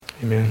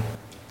Amen.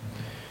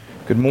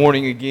 Good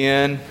morning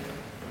again.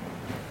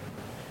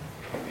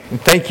 And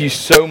thank you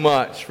so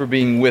much for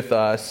being with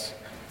us.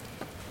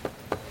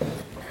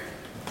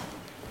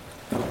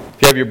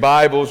 If you have your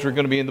Bibles, we're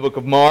going to be in the book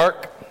of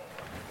Mark,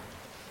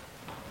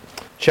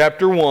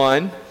 chapter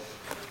 1, and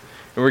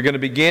we're going to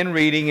begin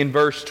reading in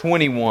verse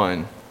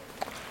 21.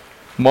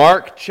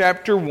 Mark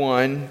chapter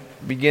 1,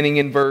 beginning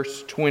in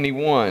verse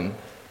 21.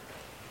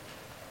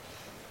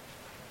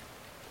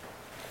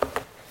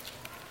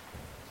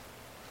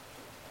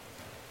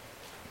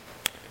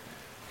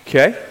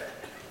 Okay,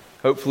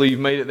 hopefully you've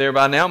made it there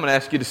by now. I'm going to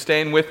ask you to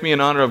stand with me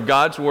in honor of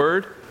God's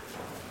Word.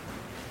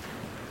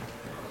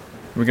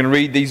 We're going to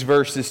read these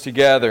verses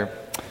together.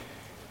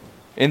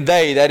 And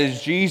they, that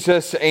is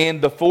Jesus and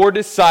the 4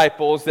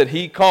 disciples that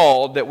He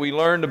called, that we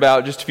learned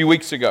about just a few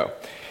weeks ago.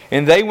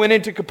 And they went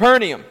into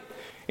Capernaum.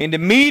 And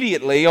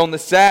immediately on the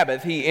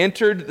Sabbath He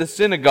entered the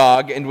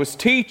synagogue and was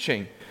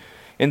teaching.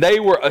 And they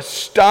were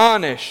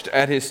astonished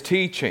at His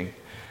teaching.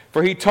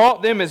 For He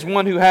taught them as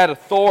one who had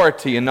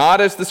authority and not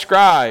as the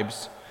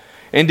scribes.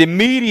 And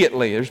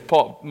immediately, there's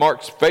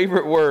Mark's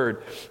favorite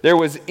word, there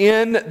was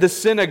in their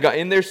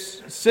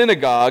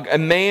synagogue a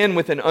man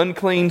with an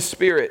unclean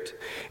spirit.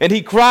 And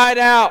he cried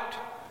out,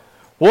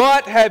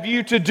 "What have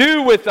you to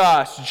do with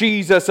us,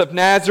 Jesus of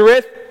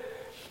Nazareth?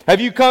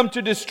 Have you come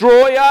to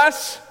destroy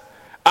us?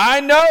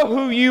 I know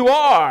who you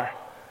are,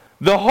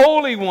 the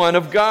Holy One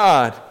of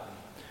God."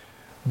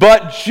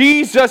 But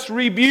Jesus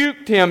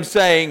rebuked him,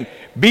 saying,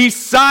 "Be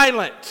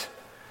silent,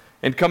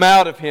 and come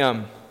out of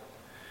him."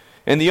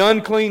 And the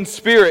unclean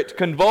spirit,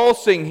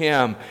 convulsing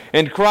him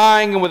and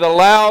crying with a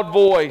loud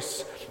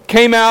voice,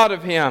 came out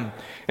of him.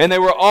 And they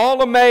were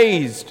all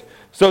amazed,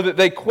 so that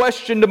they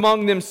questioned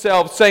among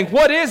themselves, saying,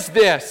 "What is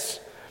this?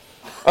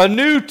 A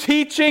new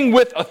teaching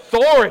with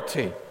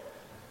authority.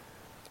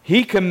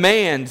 He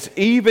commands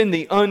even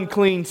the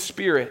unclean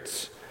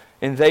spirits,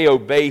 and they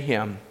obey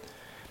him."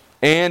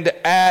 And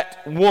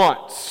at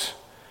once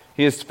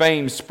His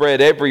fame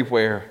spread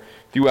everywhere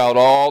throughout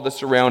all the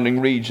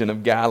surrounding region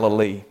of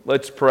Galilee.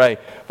 Let's pray.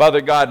 Father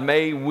God,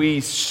 may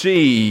we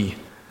see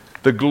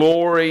the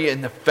glory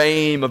and the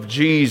fame of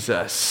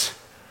Jesus,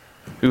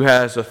 who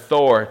has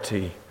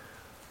authority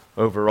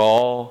over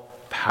all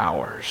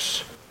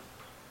powers.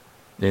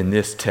 In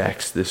this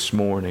text this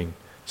morning,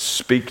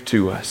 speak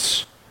to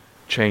us,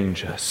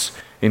 change us.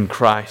 In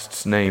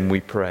Christ's name we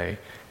pray.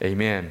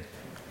 Amen.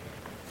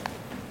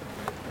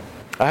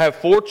 I have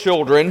 4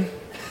 children.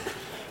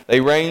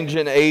 They range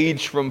in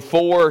age from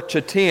 4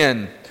 to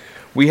 10.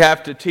 We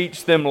have to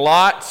teach them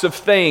lots of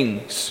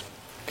things.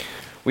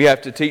 We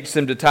have to teach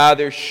them to tie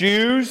their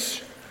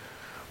shoes.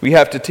 We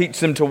have to teach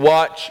them to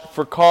watch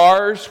for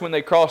cars when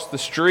they cross the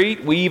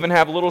street. We even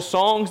have little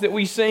songs that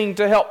we sing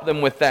to help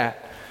them with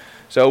that.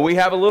 So we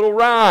have a little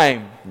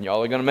rhyme.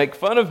 Y'all are going to make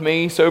fun of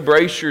me, so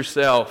brace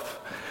yourself.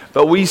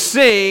 But we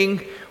sing,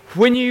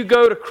 when you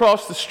go to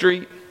cross the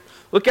street,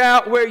 look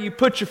out where you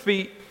put your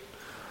feet.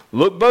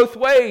 Look both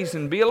ways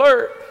and be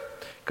alert,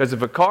 because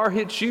if a car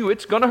hits you,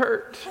 it's going to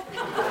hurt.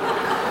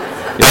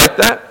 You like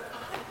that?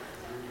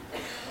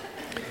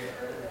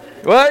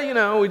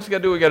 Well, we just got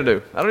to do what we got to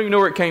do. I don't even know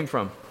where it came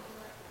from.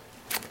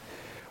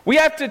 We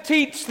have to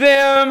teach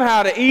them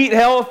how to eat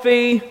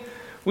healthy.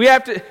 We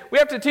have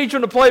to teach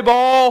them to play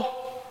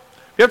ball.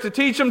 We have to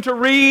teach them to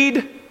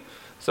read.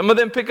 Some of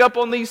them pick up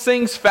on these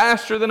things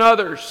faster than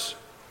others.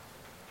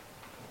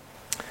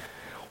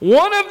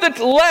 One of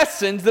the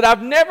lessons that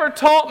I've never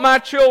taught my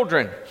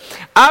children,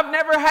 I've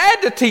never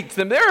had to teach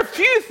them. There are a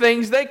few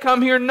things they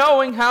come here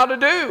knowing how to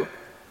do.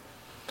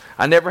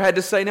 I never had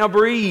to say, "Now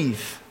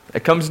breathe."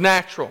 It comes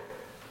natural.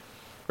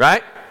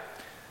 Right?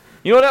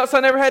 You know what else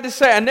I never had to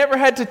say? I never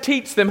had to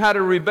teach them how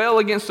to rebel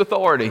against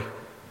authority.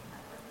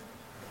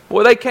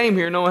 Well, they came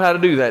here knowing how to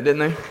do that, didn't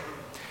they?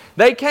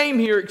 They came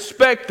here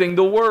expecting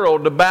the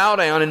world to bow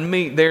down and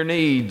meet their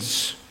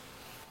needs.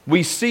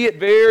 We see it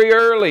very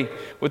early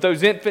with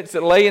those infants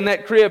that lay in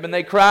that crib and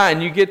they cry,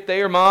 and you get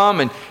there, Mom,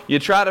 and you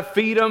try to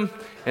feed them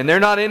and they're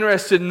not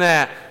interested in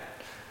that.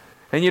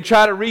 And you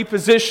try to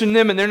reposition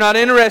them and they're not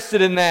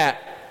interested in that.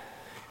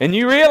 And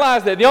you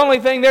realize that the only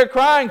thing they're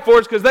crying for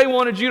is because they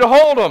wanted you to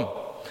hold them.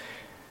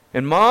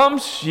 And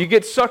moms, you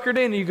get suckered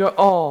in and you go,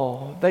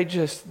 "Oh, they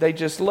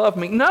just love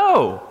me."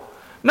 No,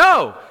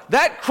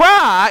 that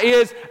cry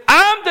is,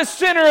 "I'm the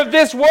center of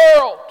this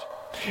world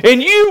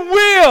and you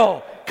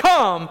will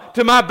come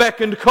to my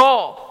beck and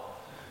call."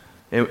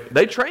 And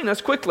they train us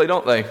quickly,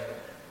 don't they?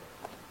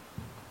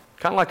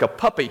 Kind of like a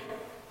puppy.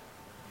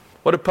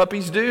 What do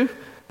puppies do?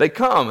 They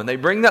come and they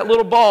bring that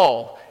little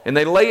ball and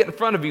they lay it in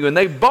front of you and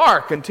they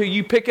bark until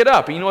you pick it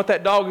up. And you know what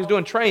that dog is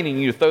doing? Training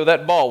you to throw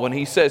that ball when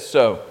he says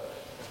so.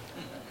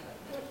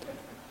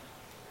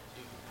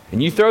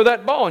 And you throw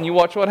that ball and you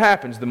watch what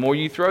happens. The more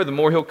you throw, the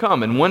more he'll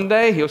come. And one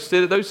day he'll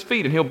sit at those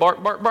feet and he'll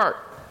bark, bark,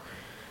 bark.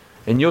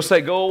 And you'll say,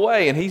 "Go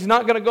away." And he's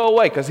not going to go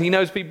away because he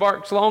knows if he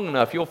barks long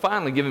enough, you'll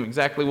finally give him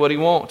exactly what he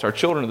wants. Our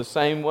children are the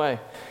same way.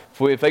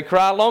 If they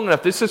cry long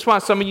enough, this is why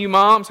some of you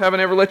moms haven't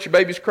ever let your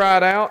babies cry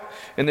it out,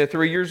 and they're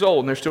 3 years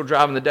old, and they're still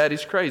driving the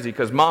daddies crazy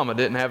because mama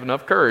didn't have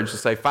enough courage to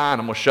say, fine,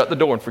 I'm going to shut the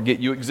door and forget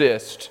you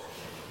exist.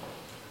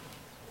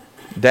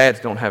 Dads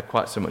don't have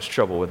quite so much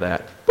trouble with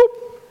that. Boop.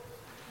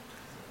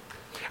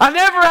 I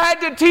never had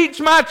to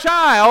teach my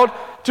child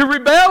to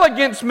rebel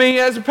against me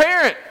as a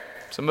parent.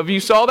 Some of you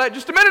saw that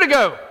just a minute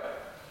ago.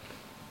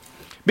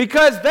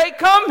 Because they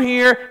come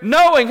here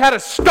knowing how to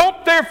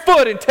stomp their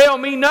foot and tell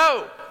me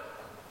no.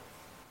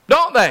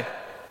 Don't they?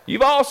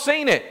 You've all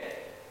seen it.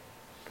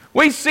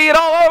 We see it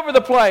all over the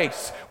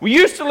place. We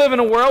used to live in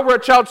a world where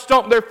a child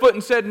stomped their foot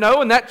and said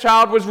no, and that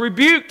child was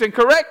rebuked and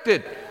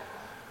corrected.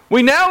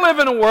 We now live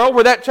in a world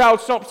where that child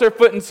stomps their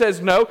foot and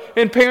says no,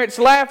 and parents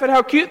laugh at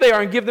how cute they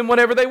are and give them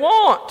whatever they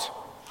want.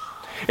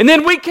 And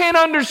then we can't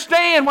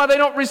understand why they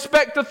don't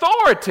respect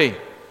authority.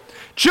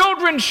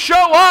 Children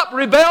show up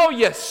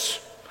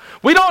rebellious.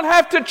 We don't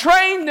have to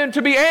train them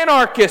to be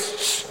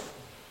anarchists.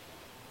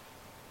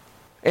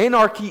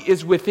 Anarchy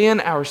is within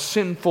our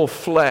sinful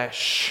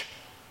flesh.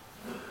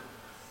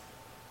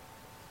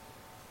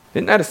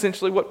 Isn't that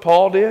essentially what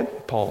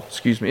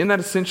Isn't that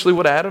essentially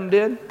what Adam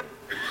did? Isn't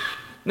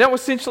that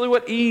essentially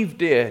what Eve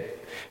did?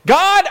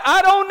 God,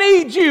 I don't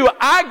need you.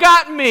 I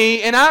got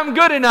me and I'm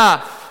good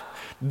enough.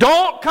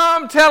 Don't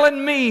come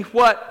telling me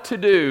what to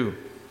do.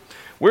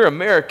 We're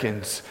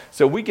Americans,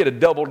 so we get a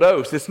double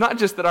dose. It's not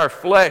just that our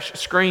flesh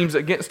screams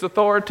against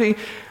authority.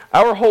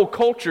 Our whole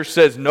culture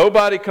says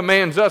nobody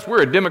commands us.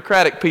 We're a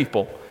democratic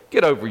people.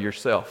 Get over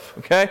yourself,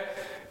 okay?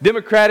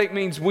 Democratic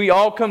means we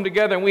all come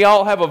together and we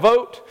all have a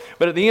vote.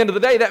 But at the end of the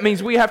day, that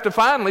means we have to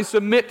finally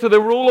submit to the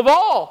rule of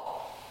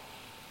all.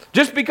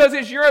 Just because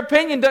it's your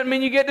opinion doesn't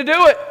mean you get to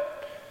do it.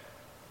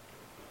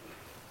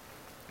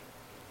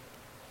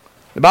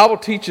 The Bible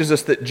teaches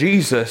us that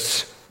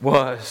Jesus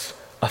was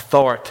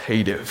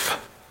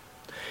authoritative.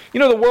 You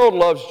know, the world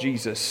loves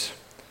Jesus.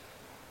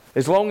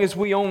 As long as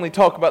we only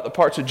talk about the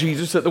parts of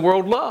Jesus that the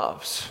world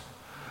loves.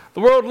 The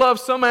world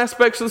loves some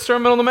aspects of the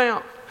Sermon on the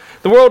Mount.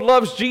 The world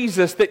loves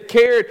Jesus that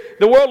cared.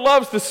 The world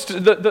loves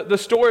the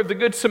story of the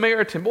Good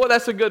Samaritan. Boy,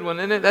 that's a good one,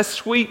 isn't it? That's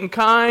sweet and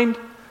kind.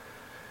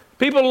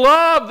 People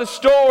love the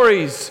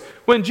stories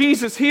when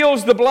Jesus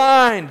heals the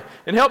blind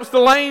and helps the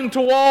lame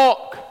to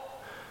walk.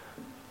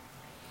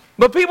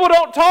 But people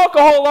don't talk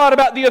a whole lot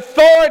about the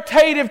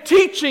authoritative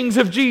teachings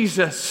of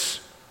Jesus.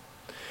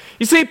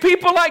 You see,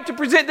 people like to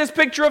present this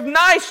picture of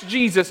nice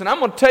Jesus, and I'm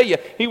going to tell you,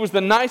 he was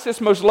the nicest,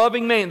 most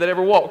loving man that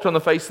ever walked on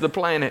the face of the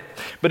planet.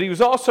 But he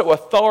was also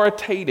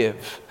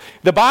authoritative.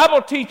 The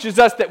Bible teaches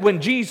us that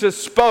when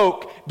Jesus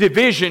spoke,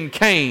 division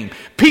came.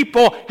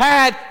 People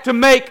had to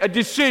make a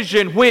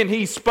decision when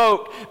he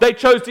spoke. They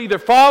chose to either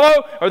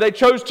follow or they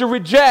chose to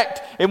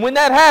reject. And when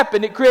that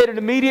happened, it created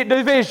immediate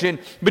division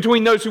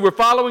between those who were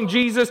following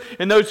Jesus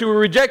and those who were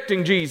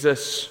rejecting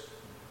Jesus.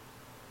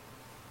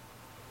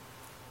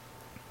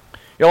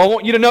 I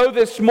want you to know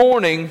this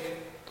morning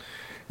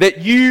that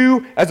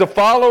you, as a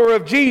follower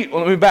of Jesus,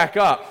 let me back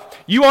up.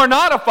 You are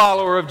not a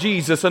follower of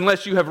Jesus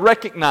unless you have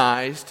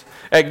recognized,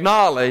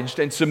 acknowledged,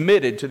 and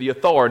submitted to the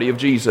authority of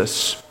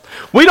Jesus.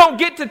 We don't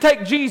get to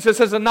take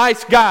Jesus as a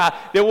nice guy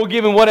that will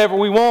give him whatever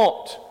we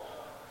want.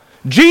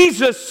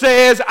 Jesus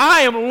says,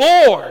 I am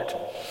Lord,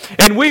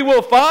 and we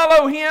will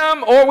follow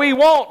him or we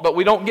won't, but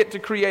we don't get to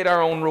create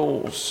our own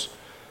rules.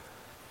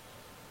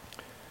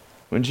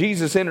 When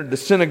Jesus entered the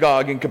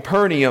synagogue in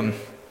Capernaum,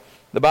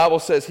 the Bible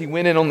says he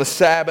went in on the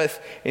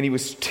Sabbath and he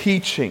was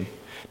teaching.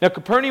 Now,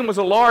 Capernaum was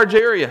a large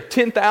area.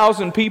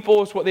 10,000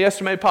 people is what the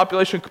estimated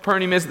population of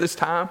Capernaum is at this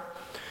time.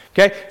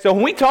 Okay, so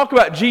when we talk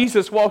about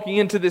Jesus walking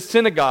into this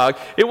synagogue,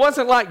 it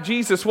wasn't like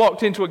Jesus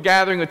walked into a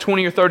gathering of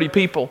 20 or 30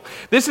 people.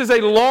 This is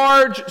a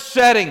large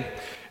setting.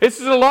 This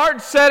is a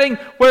large setting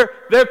where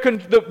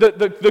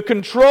the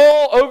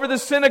control over the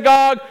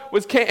synagogue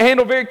was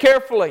handled very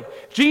carefully.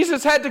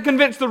 Jesus had to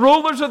convince the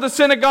rulers of the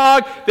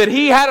synagogue that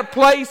he had a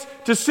place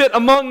to sit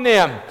among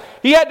them.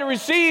 He had to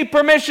receive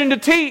permission to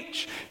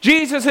teach.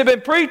 Jesus had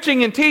been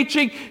preaching and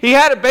teaching. He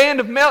had a band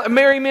of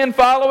merry men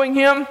following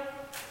him.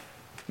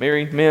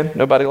 Married men?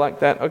 Nobody like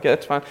that? Okay,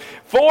 that's fine.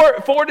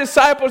 Four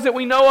disciples that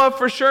we know of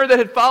for sure that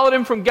had followed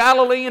him from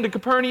Galilee into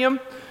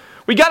Capernaum.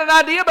 We got an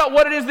idea about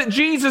what it is that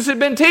Jesus had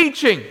been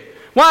teaching.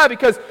 Why?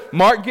 Because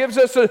Mark gives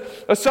us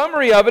a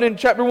summary of it in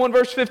chapter 1,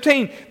 verse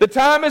 15. The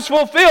time is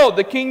fulfilled.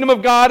 The kingdom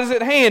of God is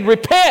at hand.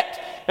 Repent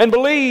and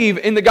believe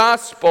in the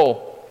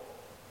gospel.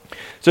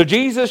 So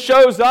Jesus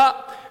shows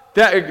up.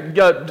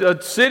 A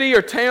city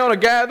or town, a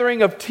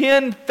gathering of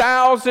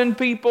 10,000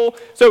 people.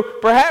 So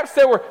perhaps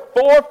there were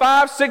 400,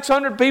 500,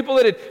 600 people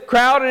that had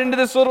crowded into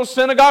this little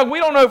synagogue. We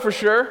don't know for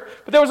sure.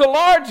 But there was a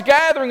large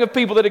gathering of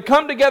people that had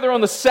come together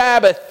on the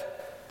Sabbath.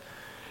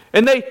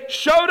 And they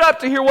showed up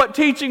to hear what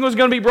teaching was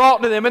going to be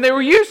brought to them. And they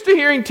were used to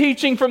hearing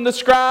teaching from the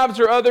scribes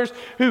or others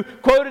who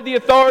quoted the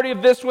authority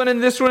of this one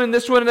and this one and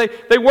this one. And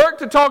they worked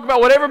to talk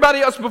about what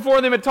everybody else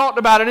before them had talked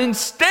about. And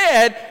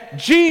instead,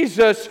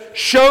 Jesus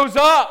shows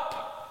up.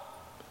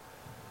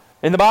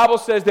 And the Bible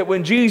says that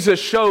when Jesus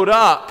showed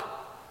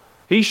up,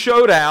 he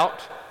showed out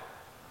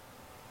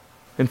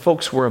And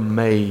folks were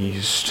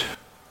amazed.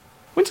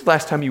 When's the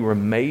last time you were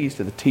amazed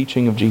at the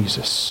teaching of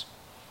Jesus?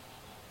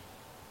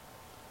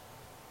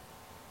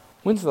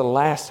 When's the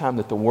last time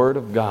that the Word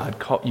of God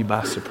caught you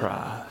by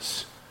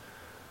surprise?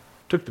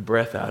 Took the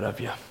breath out of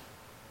you?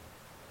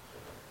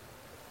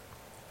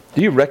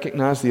 Do you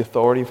recognize the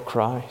authority of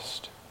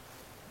Christ?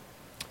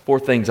 4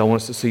 things I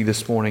want us to see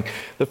this morning.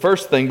 The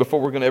first thing,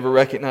 before we're going to ever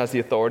recognize the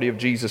authority of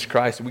Jesus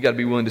Christ, we've got to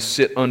be willing to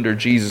sit under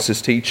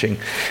Jesus' teaching.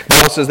 The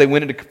Bible says they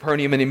went into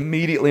Capernaum, and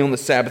immediately on the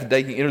Sabbath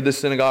day he entered the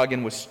synagogue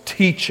and was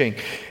teaching.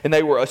 And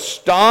they were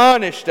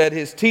astonished at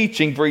his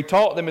teaching, for he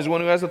taught them as one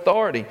who has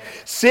authority.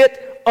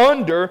 Sit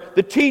under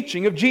the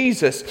teaching of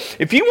Jesus.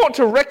 If you want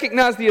to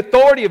recognize the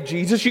authority of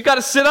Jesus, you've got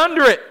to sit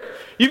under it.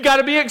 You've got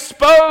to be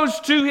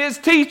exposed to his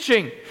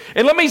teaching.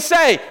 And let me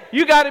say,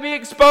 you've got to be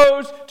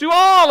exposed to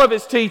all of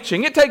his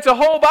teaching. It takes a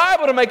whole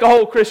Bible to make a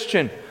whole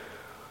Christian.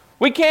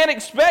 We can't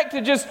expect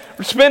to just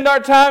spend our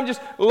time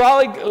just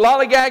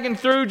lollygagging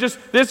through just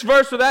this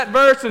verse or that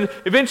verse and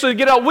eventually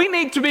get out. We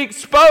need to be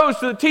exposed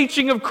to the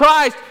teaching of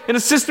Christ in a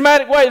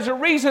systematic way. There's a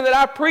reason that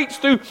I preach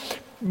through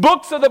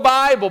books of the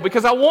Bible,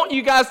 because I want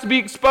you guys to be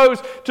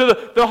exposed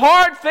to the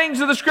hard things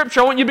of the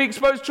Scripture. I want you to be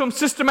exposed to them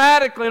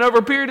systematically and over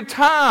a period of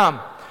time.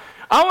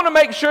 I want to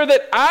make sure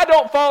that I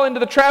don't fall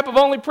into the trap of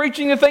only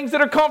preaching the things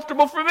that are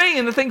comfortable for me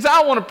and the things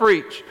I want to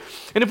preach.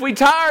 And if we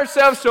tie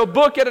ourselves to a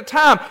book at a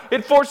time,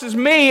 it forces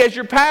me as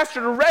your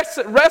pastor to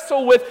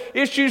wrestle with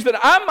issues that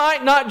I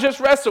might not just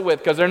wrestle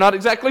with because they're not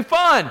exactly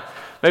fun.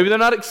 Maybe they're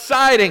not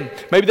exciting.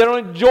 Maybe they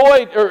don't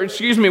enjoy it. Or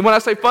when I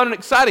say fun and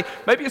exciting,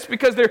 maybe it's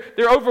because they're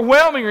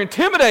overwhelming or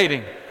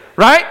intimidating,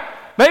 right?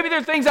 Maybe there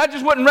are things I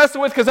just wouldn't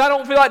wrestle with because I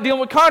don't feel like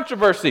dealing with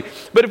controversy.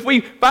 But if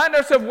we find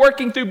ourselves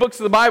working through books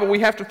of the Bible,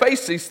 we have to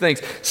face these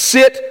things.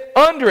 Sit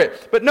under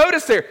it. But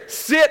notice there,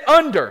 sit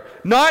under.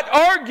 Not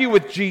argue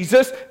with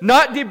Jesus,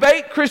 not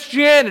debate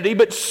Christianity,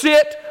 but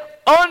sit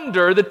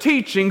under the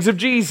teachings of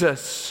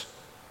Jesus.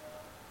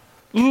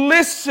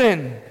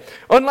 Listen.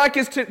 Unlike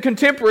his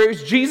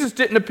contemporaries, Jesus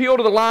didn't appeal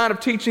to the line of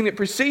teaching that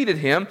preceded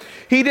him.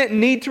 He didn't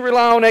need to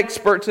rely on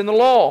experts in the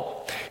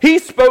law. He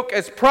spoke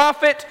as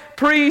prophet,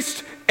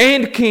 priest,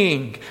 and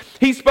king.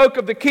 He spoke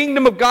of the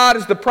kingdom of God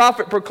as the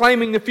prophet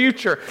proclaiming the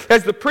future,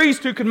 as the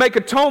priest who could make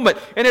atonement,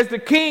 and as the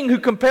king who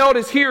compelled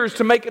his hearers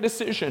to make a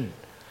decision.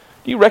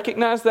 Do you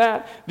recognize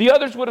that? The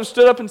others would have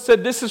stood up and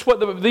said, this is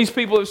what these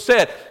people have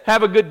said.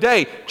 Have a good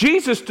day.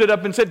 Jesus stood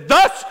up and said,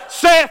 thus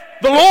saith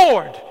the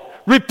Lord.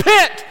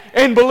 Repent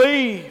and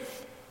believe.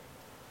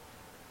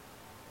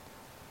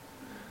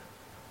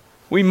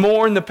 We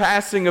mourn the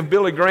passing of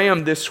Billy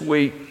Graham this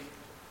week.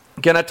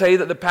 Can I tell you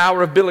that the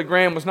power of Billy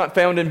Graham was not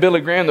found in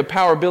Billy Graham? The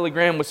power of Billy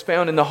Graham was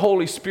found in the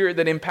Holy Spirit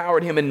that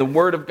empowered him in the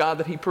Word of God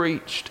that he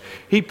preached.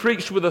 He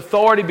preached with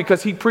authority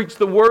because he preached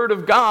the Word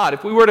of God.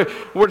 If we were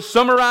to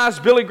summarize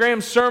Billy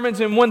Graham's sermons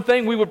in one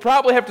thing, we would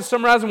probably have to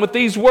summarize them with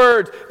these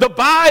words. The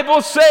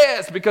Bible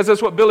says, because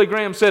that's what Billy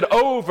Graham said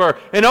over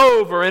and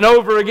over and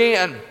over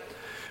again.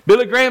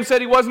 Billy Graham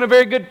said he wasn't a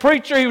very good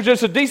preacher. He was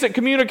just a decent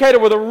communicator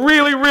with a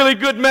really, really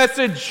good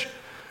message.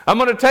 I'm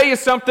going to tell you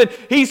something.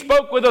 He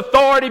spoke with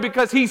authority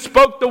because he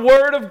spoke the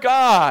Word of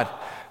God.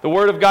 The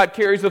Word of God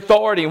carries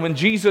authority. And when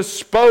Jesus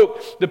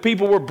spoke, the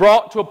people were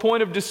brought to a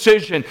point of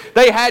decision.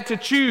 They had to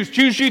choose.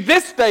 Choose you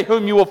this day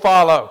whom you will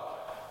follow.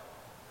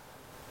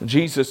 And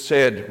Jesus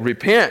said,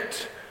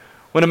 repent.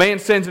 When a man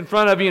stands in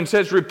front of you and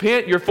says,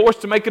 repent, you're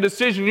forced to make a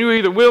decision. You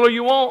either will or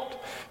you won't.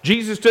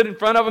 Jesus stood in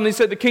front of him and he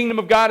said, the kingdom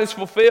of God is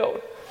fulfilled.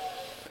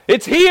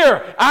 It's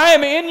here. I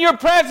am in your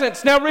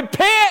presence. Now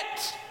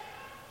repent.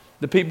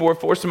 The people were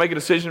forced to make a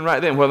decision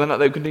right then whether or not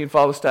they would continue to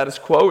follow the status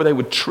quo or they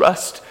would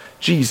trust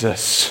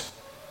Jesus.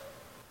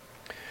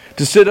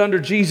 To sit under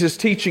Jesus'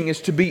 teaching is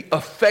to be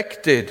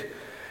affected.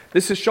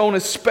 This is shown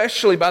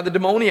especially by the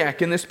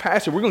demoniac in this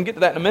passage. We're going to get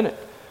to that in a minute.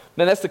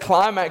 Now that's the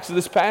climax of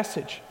this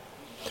passage.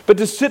 But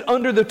to sit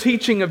under the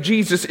teaching of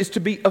Jesus is to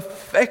be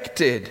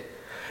affected.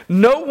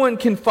 No one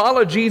can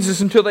follow Jesus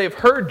until they have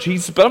heard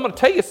Jesus. But I'm going to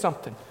tell you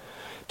something.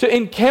 To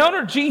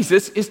encounter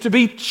Jesus is to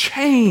be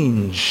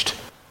changed.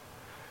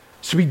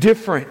 To be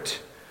different.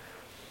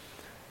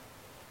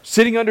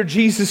 Sitting under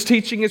Jesus'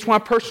 teaching is why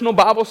personal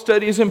Bible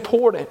study is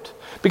important.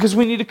 Because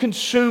we need to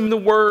consume the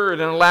Word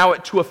and allow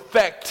it to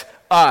affect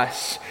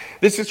us.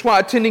 This is why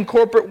attending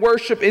corporate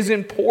worship is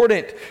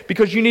important.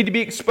 Because you need to be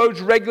exposed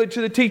regularly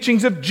to the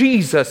teachings of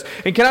Jesus.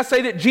 And can I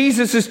say that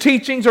Jesus'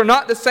 teachings are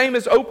not the same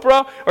as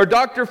Oprah or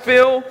Dr.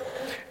 Phil?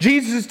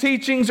 Jesus'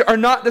 teachings are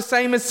not the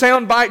same as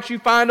sound bites you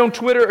find on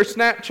Twitter or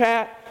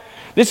Snapchat.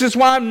 This is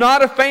why I'm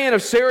not a fan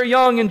of Sarah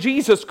Young and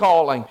Jesus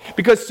Calling.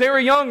 Because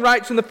Sarah Young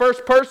writes in the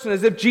first person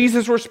as if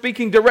Jesus were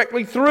speaking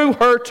directly through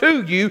her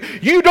to you.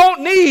 You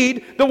don't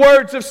need the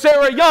words of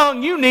Sarah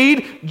Young. You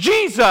need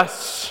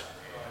Jesus.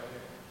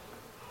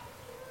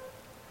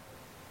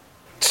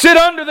 Sit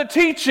under the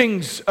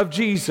teachings of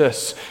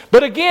Jesus.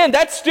 But again,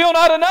 that's still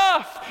not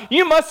enough.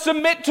 You must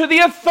submit to the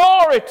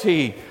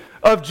authority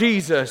of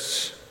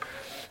Jesus.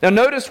 Now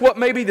notice what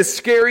may be the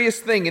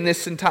scariest thing in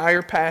this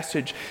entire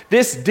passage.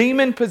 This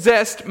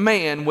demon-possessed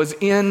man was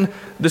in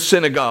the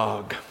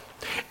synagogue.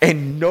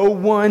 and no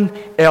one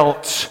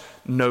else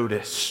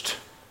noticed.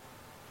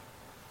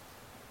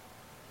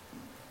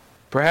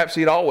 Perhaps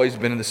he'd always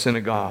been in the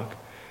synagogue.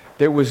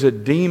 There was a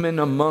demon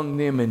among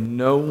them and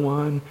no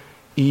one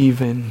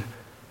even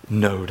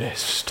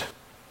noticed.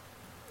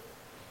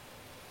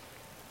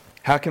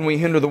 How can we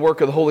hinder the work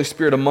of the Holy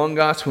Spirit among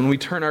us when we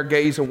turn our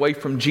gaze away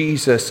from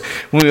Jesus?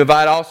 When we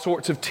invite all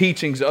sorts of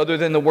teachings other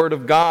than the Word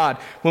of God?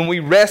 When we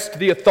rest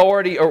the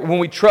authority, or when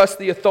we trust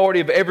the authority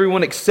of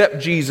everyone except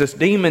Jesus,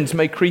 demons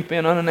may creep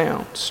in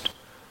unannounced.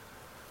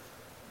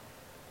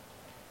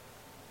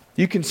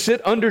 You can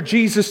sit under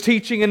Jesus'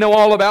 teaching and know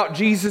all about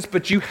Jesus,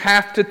 but you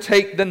have to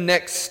take the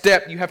next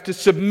step. You have to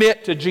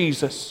submit to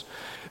Jesus.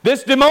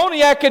 This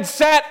demoniac had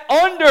sat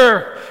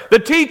under the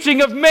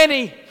teaching of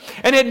many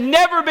and had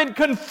never been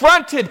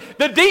confronted.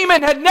 The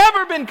demon had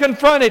never been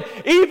confronted.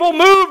 Evil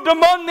moved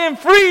among them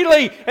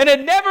freely and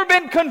had never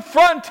been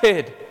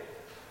confronted.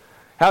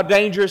 How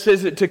dangerous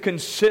is it to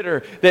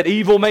consider that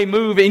evil may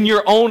move in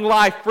your own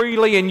life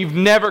freely and you've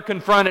never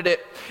confronted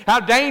it?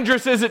 How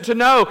dangerous is it to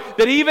know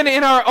that even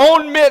in our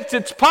own midst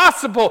it's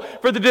possible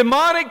for the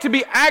demonic to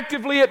be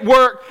actively at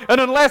work,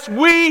 and unless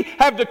we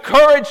have the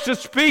courage to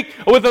speak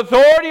with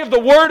authority of the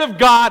Word of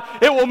God,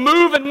 it will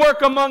move and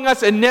work among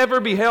us and never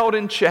be held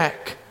in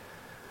check.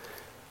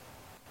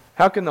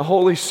 How can the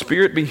Holy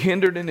Spirit be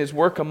hindered in His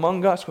work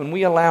among us when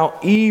we allow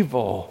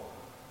evil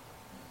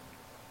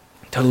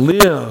to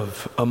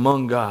live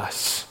among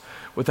us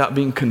without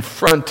being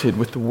confronted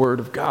with the Word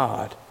of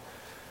God?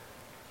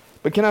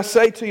 But can I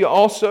say to you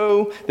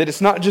also that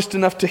it's not just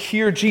enough to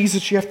hear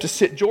Jesus, you have to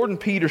sit. Jordan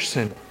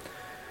Peterson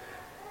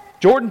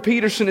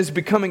is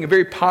becoming a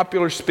very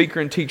popular speaker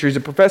and teacher. He's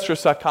a professor of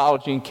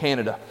psychology in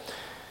Canada.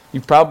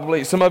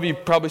 Some of you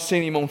have probably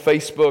seen him on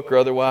Facebook or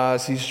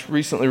otherwise. He's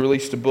recently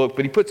released a book,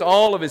 but he puts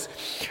all of his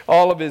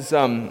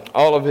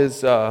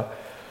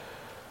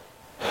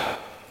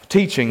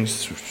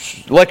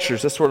teachings,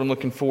 lectures, that's what I'm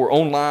looking for,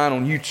 online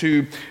on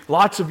YouTube.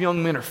 Lots of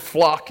young men are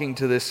flocking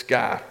to this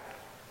guy.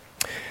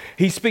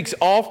 He speaks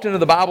often of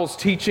the Bible's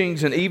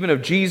teachings and even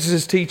of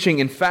Jesus' teaching.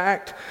 In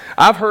fact,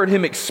 I've heard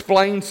him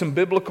explain some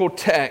biblical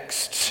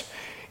texts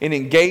in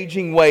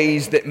engaging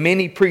ways that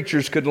many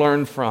preachers could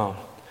learn from.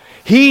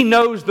 He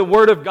knows the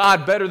Word of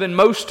God better than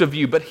most of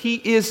you, but he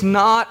is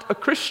not a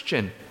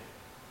Christian.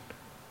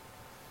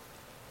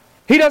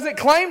 He doesn't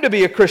claim to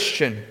be a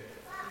Christian.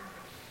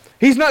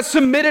 He's not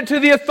submitted to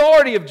the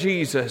authority of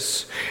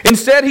Jesus.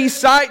 Instead, he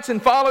cites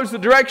and follows the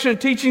direction and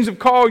teachings of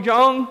Carl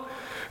Jung,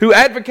 who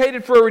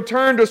advocated for a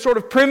return to a sort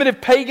of primitive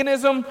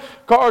paganism.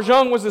 Carl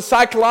Jung was a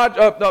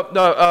psychologist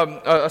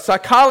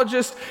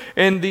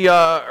in the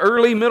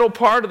early middle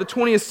part of the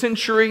 20th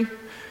century.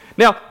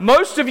 Now,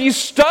 most of you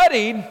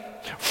studied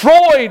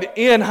Freud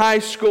in high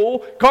school.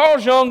 Carl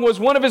Jung was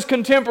one of his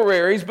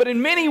contemporaries, but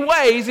in many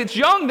ways, it's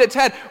Jung that's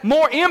had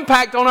more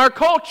impact on our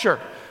culture.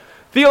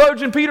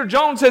 Theologian Peter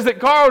Jones says that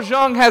Carl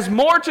Jung has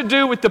more to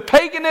do with the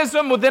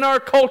paganism within our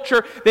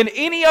culture than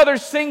any other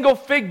single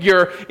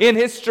figure in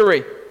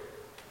history.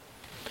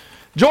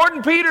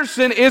 Jordan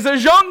Peterson is a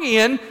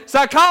Jungian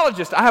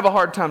psychologist. I have a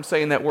hard time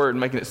saying that word and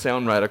making it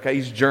sound right, okay?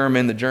 He's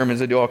German. The Germans,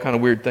 they do all kind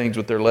of weird things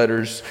with their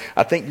letters.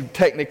 I think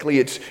technically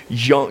it's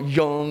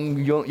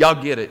Jung. Y'all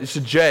get it. It's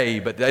a J,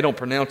 but they don't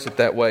pronounce it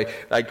that way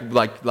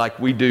like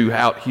we do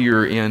out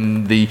here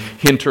in the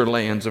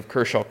hinterlands of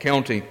Kershaw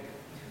County.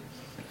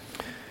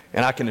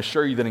 And I can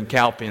assure you that in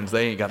Cowpens,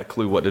 they ain't got a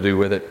clue what to do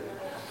with it.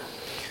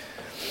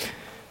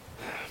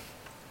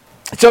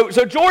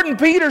 So Jordan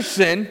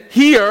Peterson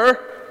here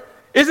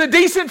is a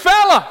decent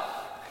fella.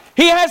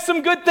 He has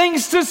some good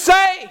things to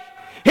say.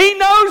 He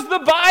knows the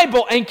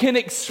Bible and can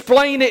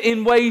explain it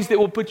in ways that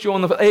will put you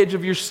on the edge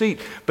of your seat.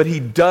 But he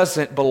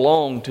doesn't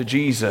belong to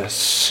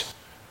Jesus.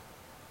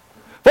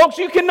 Folks,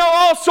 you can know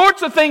all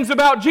sorts of things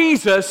about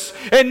Jesus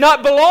and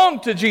not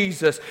belong to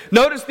Jesus.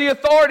 Notice the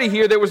authority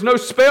here. There was no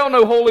spell,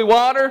 no holy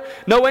water,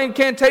 no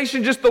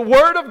incantation, just the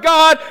Word of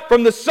God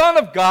from the Son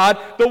of God.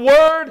 The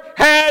Word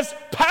has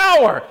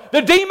power.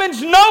 The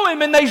demons know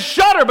Him and they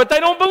shudder, but they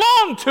don't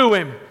belong to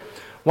Him.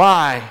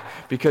 Why?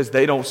 Because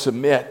they don't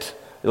submit,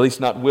 at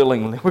least not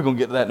willingly. We're going to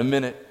get to that in a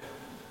minute.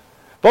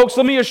 Folks,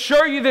 let me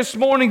assure you this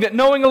morning that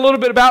knowing a little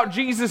bit about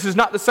Jesus is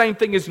not the same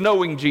thing as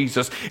knowing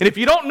Jesus. And if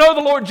you don't know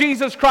the Lord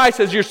Jesus Christ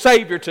as your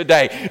Savior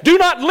today, do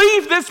not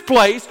leave this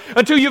place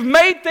until you've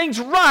made things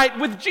right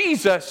with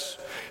Jesus.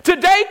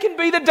 Today can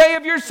be the day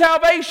of your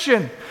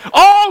salvation.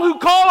 All who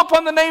call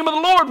upon the name of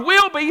the Lord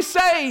will be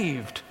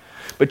saved.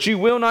 But you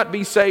will not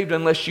be saved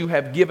unless you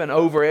have given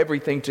over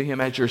everything to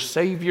Him as your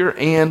Savior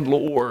and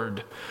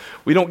Lord.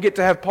 We don't get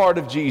to have part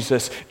of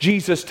Jesus.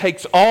 Jesus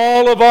takes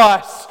all of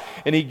us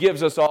and He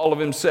gives us all of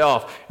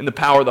Himself in the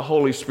power of the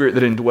Holy Spirit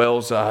that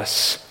indwells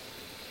us.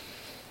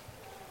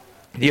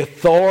 The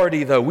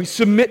authority, though. We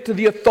submit to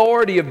the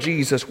authority of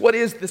Jesus. What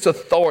is this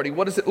authority?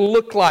 What does it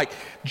look like?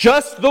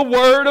 Just the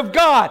Word of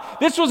God.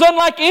 This was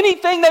unlike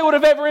anything they would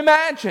have ever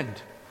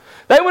imagined.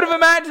 They would have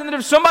imagined that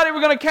if somebody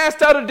were going to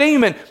cast out a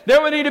demon,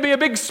 there would need to be a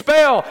big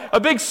spell, a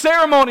big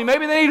ceremony.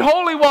 Maybe they need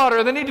holy water,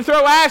 or they need to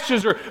throw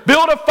ashes or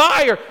build a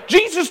fire.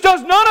 Jesus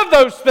does none of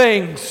those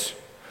things.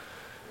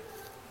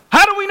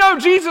 How do we know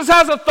Jesus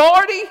has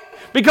authority?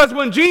 Because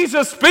when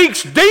Jesus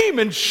speaks,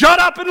 demons shut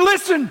up and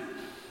listen.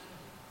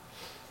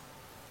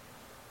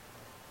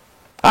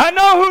 I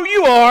know who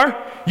you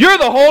are. You're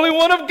the Holy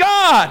One of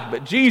God.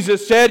 But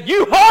Jesus said,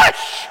 you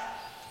hush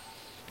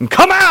and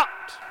come out.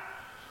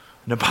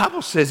 And the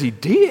Bible says he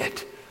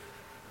did.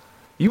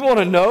 You want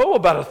to know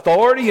about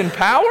authority and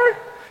power?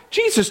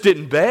 Jesus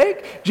didn't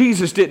beg.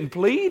 Jesus didn't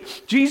plead.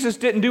 Jesus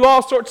didn't do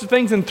all sorts of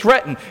things and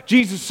threaten.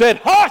 Jesus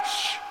said,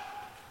 hush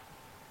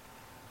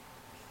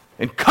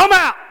and come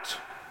out.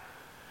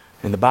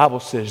 And the Bible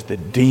says the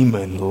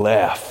demon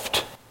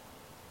left.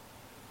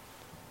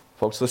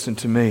 Folks, listen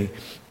to me.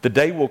 The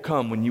day will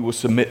come when you will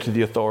submit to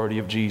the authority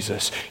of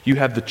Jesus. You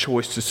have the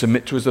choice to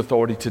submit to his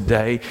authority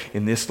today,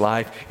 in this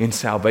life, in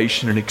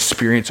salvation, and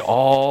experience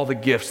all the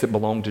gifts that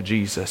belong to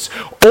Jesus.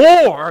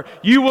 Or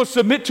you will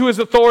submit to his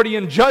authority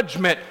in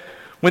judgment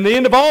when the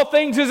end of all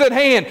things is at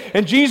hand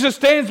and Jesus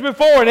stands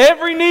before and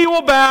every knee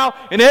will bow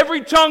and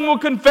every tongue will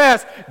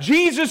confess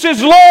Jesus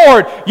is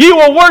Lord. You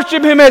will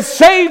worship him as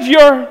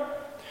Savior,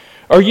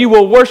 or you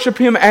will worship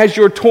him as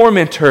your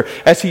tormentor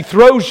as he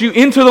throws you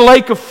into the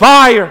lake of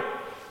fire.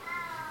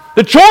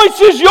 The choice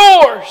is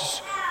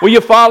yours. Will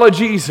you follow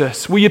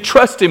Jesus? Will you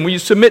trust him? Will you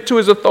submit to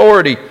his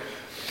authority?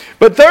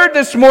 But third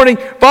this morning,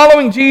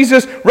 following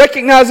Jesus,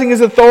 recognizing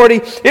his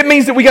authority, it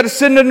means that we got to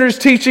sit under his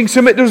teaching,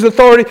 submit to his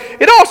authority.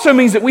 It also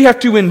means that we have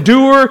to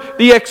endure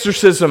the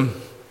exorcism.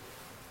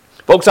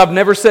 Folks, I've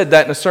never said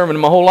that in a sermon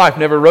in my whole life,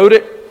 never wrote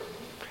it.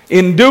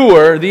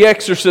 Endure the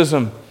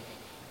exorcism.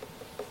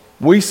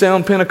 We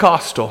sound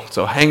Pentecostal,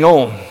 so hang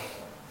on.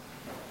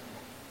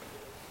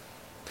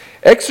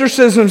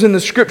 Exorcisms in the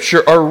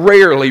Scripture are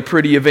rarely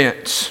pretty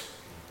events.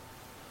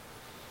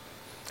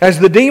 As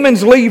the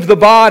demons leave the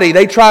body,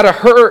 they try to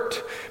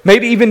hurt,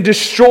 maybe even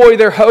destroy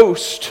their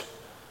host.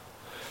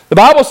 The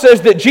Bible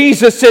says that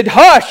Jesus said,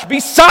 hush, be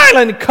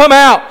silent, and come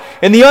out.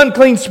 And the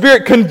unclean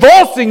spirit,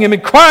 convulsing him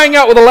and crying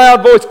out with a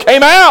loud voice,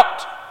 came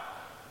out.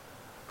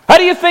 How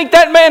do you think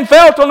that man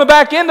felt on the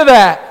back end of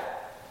that?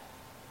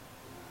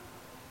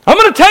 I'm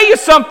going to tell you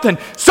something.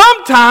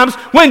 Sometimes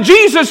when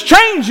Jesus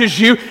changes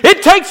you,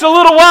 it takes a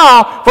little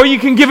while before you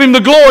can give him the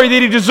glory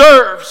that he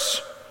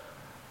deserves.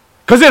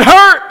 Because it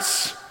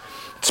hurts.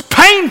 It's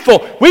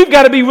painful. We've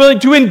got to be willing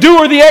to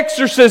endure the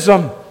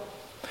exorcism.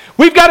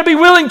 We've got to be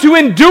willing to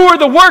endure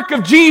the work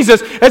of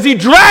Jesus as he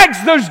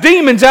drags those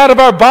demons out of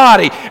our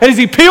body and as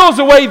he peels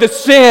away the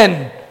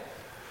sin.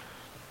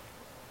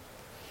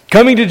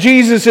 Coming to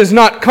Jesus is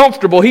not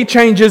comfortable. He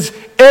changes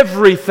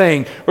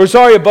everything.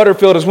 Rosaria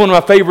Butterfield is one of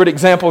my favorite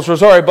examples.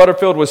 Rosaria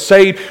Butterfield was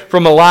saved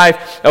from a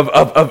life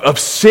of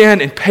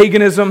sin and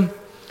paganism.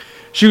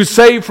 She was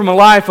saved from a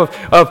life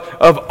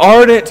of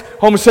ardent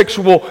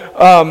homosexual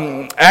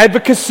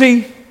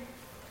advocacy.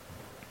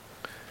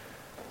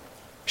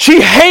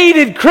 She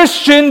hated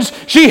Christians.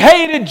 She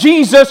hated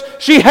Jesus.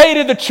 She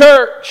hated the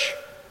church.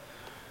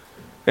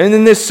 And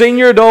then this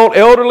senior adult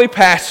elderly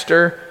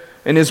pastor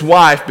and his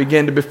wife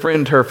began to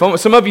befriend her.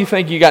 Some of you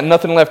think you got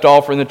nothing left to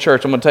offer in the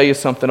church. I'm going to tell you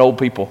something, old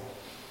people.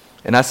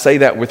 And I say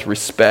that with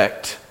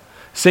respect.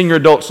 Senior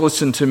adults,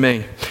 listen to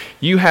me.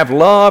 You have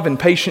love and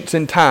patience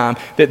and time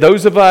that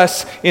those of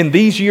us in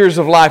these years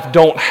of life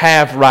don't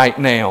have right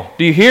now.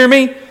 Do you hear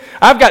me?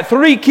 I've got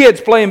 3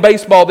 kids playing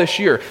baseball this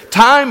year.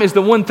 Time is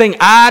the one thing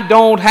I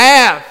don't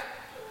have.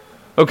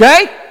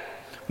 Okay?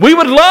 We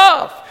would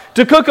love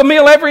to cook a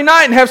meal every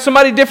night and have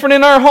somebody different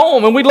in our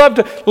home. And we'd love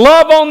to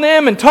love on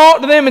them and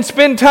talk to them and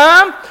spend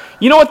time.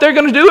 You know what they're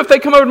going to do if they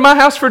come over to my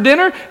house for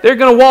dinner? They're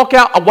going to walk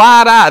out a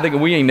wide-eyed thinking,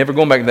 we ain't never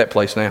going back to that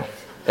place now.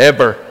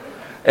 Ever.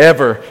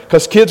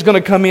 Because kids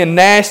going to come in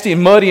nasty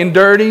and muddy and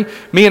dirty.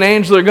 Me and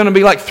Angela are going to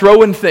be like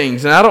throwing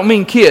things. And I don't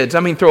mean kids.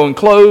 I mean throwing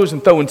clothes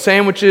and throwing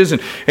sandwiches.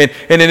 And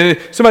then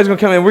somebody's going to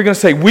come in and we're going to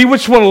say, we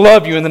just want to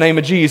love you in the name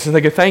of Jesus. And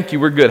they go, thank you,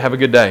 we're good. Have a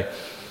good day.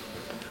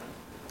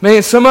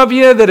 Man, some of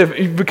you that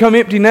have become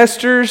empty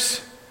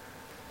nesters,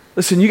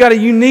 listen, you got a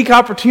unique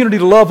opportunity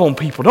to love on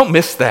people. Don't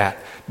miss that.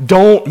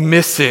 Don't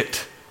miss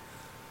it.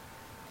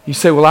 You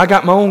say, well, I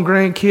got my own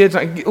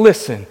grandkids.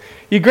 Listen,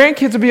 your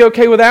grandkids will be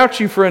okay without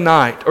you for a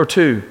night or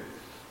two.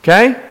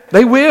 Okay?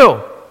 They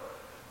will.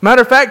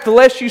 Matter of fact, the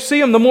less you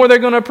see them, the more they're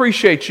going to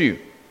appreciate you.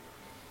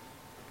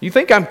 You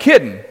think I'm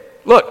kidding?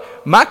 Look,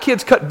 my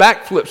kids cut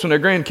backflips when their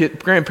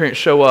grandparents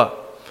show up.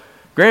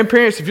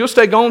 Grandparents, if you'll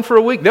stay gone for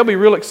a week, they'll be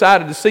real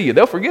excited to see you.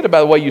 They'll forget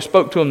about the way you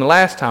spoke to them the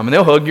last time, and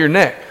they'll hug your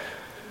neck.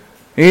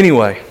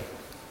 Anyway,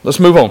 let's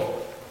move on.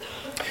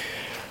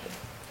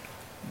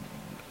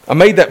 I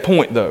made that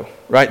point, though,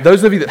 right?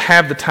 Those of you that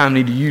have the time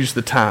need to use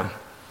the time.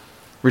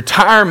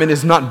 Retirement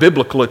is not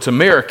biblical, it's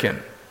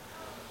American.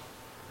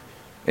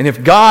 And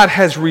if God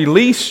has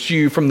released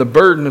you from the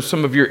burden of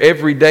some of your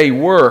everyday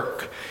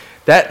work,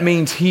 that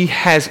means He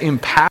has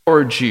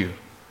empowered you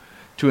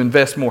to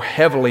invest more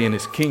heavily in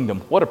His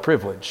kingdom. What a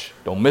privilege.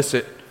 Don't miss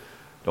it.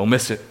 Don't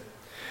miss it.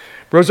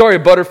 Rosaria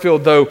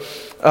Butterfield, though,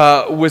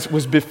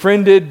 was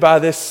befriended by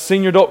this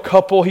senior adult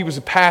couple. He was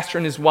a pastor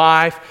and his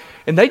wife,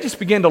 and they just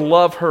began to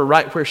love her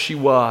right where she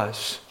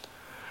was.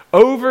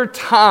 over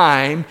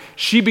time,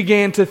 she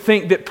began to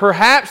think that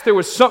perhaps there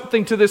was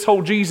something to this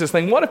whole Jesus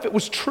thing. What if it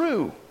was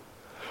true?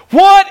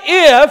 What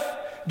if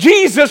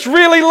Jesus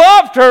really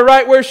loved her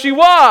right where she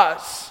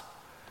was?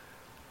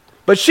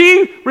 But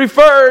she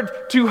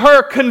referred to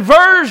her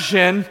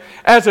conversion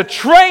as a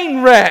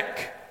train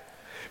wreck.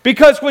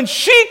 Because when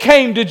she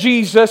came to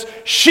Jesus,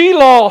 she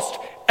lost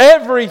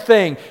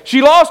everything.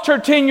 She lost her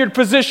tenured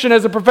position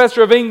as a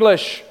professor of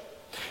English.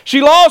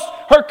 She lost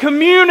her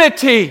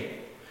community.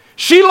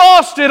 She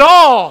lost it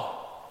all.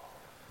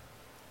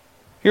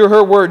 Here are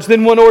her words.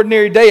 Then one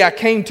ordinary day I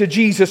came to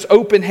Jesus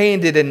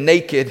open-handed and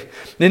naked.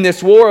 In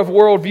this war of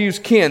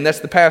worldviews, Ken,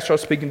 that's the pastor I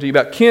was speaking to you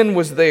about, Ken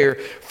was there.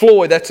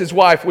 Floyd, that's his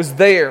wife, was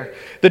there.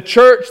 The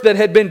church that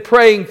had been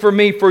praying for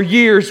me for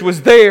years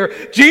was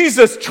there.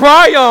 Jesus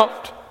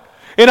triumphed,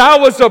 and I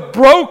was a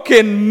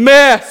broken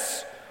mess.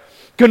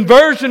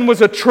 Conversion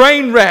was a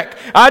train wreck.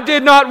 I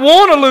did not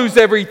want to lose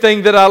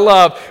everything that I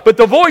loved, but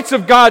the voice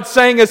of God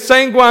sang a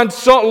sanguine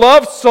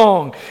love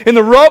song in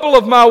the rubble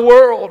of my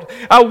world.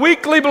 I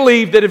weakly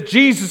believed that if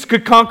Jesus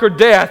could conquer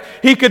death,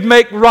 He could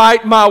make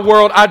right my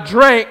world. I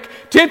drank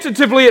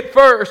tentatively at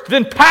first,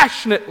 then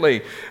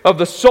passionately of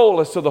the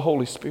solace of the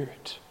Holy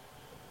Spirit.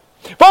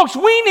 Folks,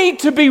 we need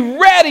to be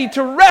ready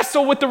to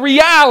wrestle with the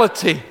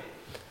reality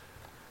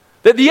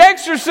that the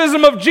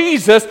exorcism of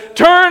Jesus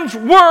turns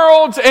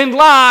worlds and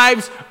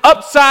lives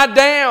upside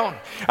down.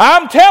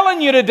 I'm telling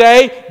you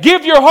today,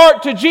 give your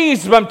heart to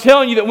Jesus. But I'm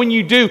telling you that when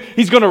you do,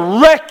 He's going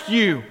to wreck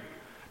you.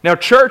 Now,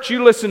 church,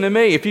 you listen to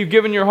me. If you've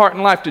given your heart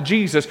and life to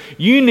Jesus,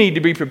 you need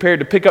to be prepared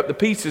to pick up the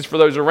pieces for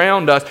those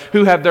around us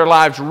who have their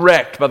lives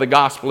wrecked by the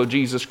gospel of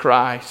Jesus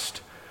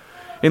Christ.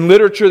 In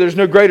literature, there's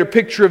no greater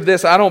picture of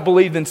this, I don't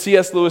believe, than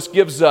C.S. Lewis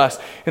gives us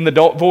in the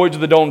Voyage of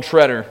the Dawn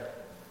Treader.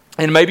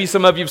 And maybe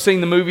some of you have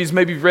seen the movies,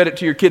 maybe you've read it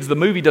to your kids. The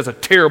movie does a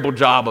terrible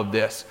job of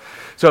this.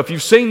 So if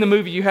you've seen the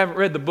movie, you haven't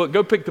read the book,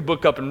 go pick the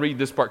book up and read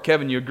this part.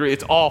 Kevin, you agree?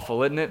 It's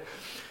awful, isn't it?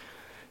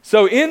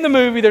 So in the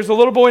movie, there's a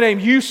little boy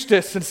named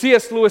Eustace, and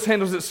C.S. Lewis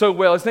handles it so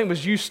well. His name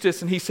was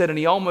Eustace, and he said, and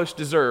he almost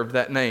deserved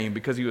that name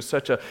because he was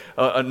such a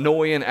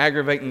annoying,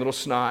 aggravating little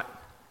snot.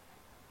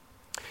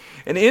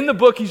 And in the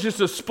book, he's just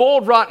a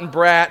spoiled, rotten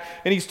brat,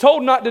 and he's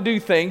told not to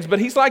do things, but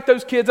he's like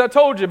those kids I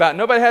told you about.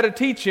 Nobody had to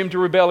teach him to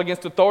rebel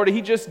against authority.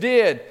 He just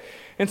did.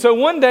 And so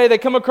one day, they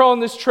come across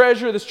this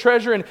treasure,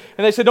 and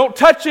they say, don't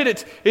touch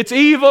it. It's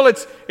evil.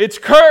 It's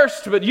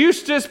cursed. But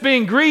Eustace,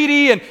 being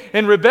greedy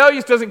and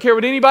rebellious, doesn't care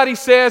what anybody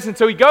says. And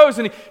so he goes,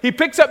 and he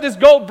picks up this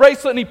gold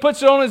bracelet, and he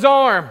puts it on his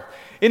arm.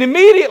 And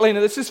immediately,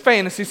 now this is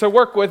fantasy, so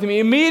work with me.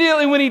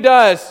 Immediately when he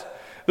does,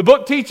 the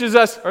book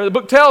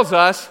tells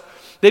us,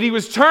 that he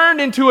was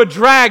turned into a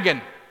dragon.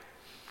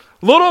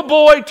 Little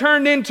boy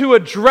turned into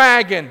a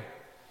dragon.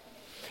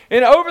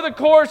 And over the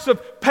course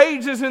of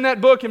pages in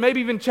that book, and maybe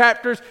even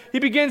chapters, he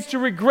begins to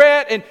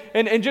regret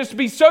and just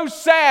be so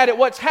sad at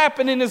what's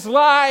happened in his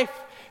life.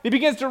 He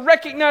begins to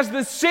recognize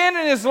the sin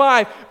in his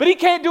life, but he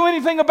can't do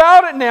anything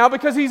about it now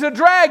because he's a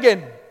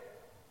dragon.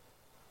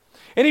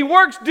 And he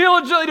works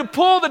diligently to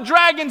pull the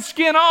dragon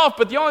skin off,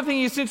 but the only thing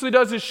he essentially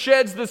does is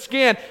sheds the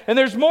skin. And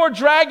there's more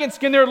dragon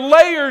skin. There are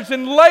layers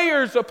and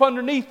layers up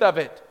underneath of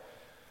it.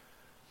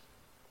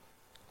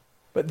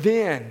 But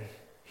then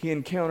he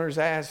encounters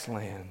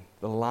Aslan,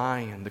 the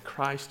lion, the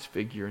Christ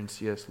figure in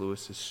C.S.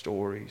 Lewis's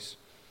stories.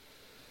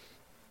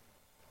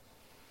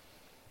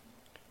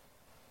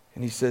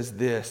 And he says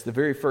this, the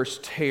very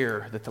first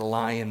tear that the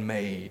lion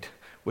made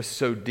was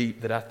so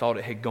deep that I thought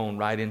it had gone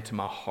right into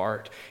my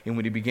heart. And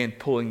when he began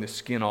pulling the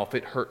skin off,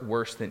 it hurt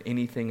worse than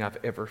anything I've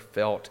ever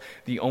felt.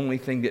 The only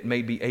thing that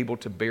made me able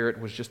to bear it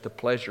was just the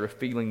pleasure of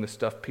feeling the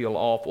stuff peel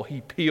off. Well,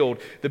 he peeled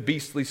the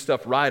beastly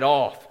stuff right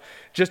off,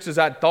 just as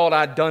I thought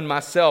I'd done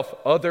myself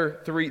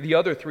the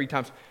other three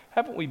times.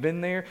 Haven't we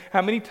been there?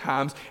 How many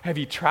times have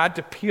you tried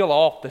to peel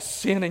off the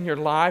sin in your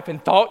life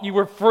and thought you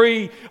were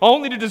free,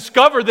 only to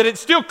discover that it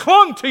still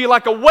clung to you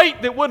like a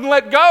weight that wouldn't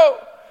let go?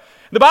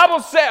 The Bible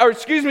says,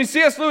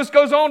 C.S. Lewis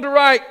goes on to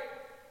write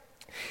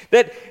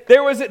that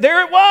there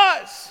it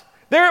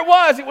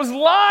was. It was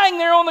lying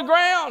there on the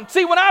ground.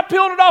 See, when I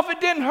peeled it off, it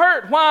didn't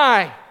hurt.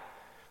 Why?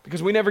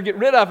 Because we never get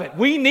rid of it.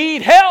 We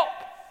need help.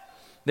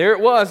 There it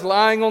was,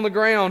 lying on the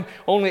ground,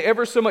 only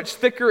ever so much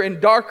thicker and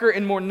darker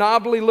and more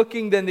knobbly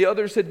looking than the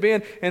others had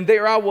been. And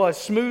there I was,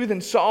 smooth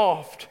and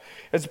soft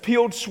as a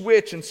peeled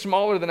switch and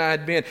smaller than I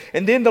had been.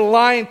 And then the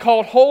lion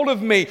caught hold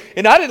of me,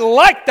 and I didn't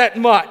like that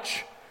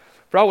much.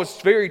 For I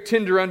was very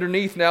tender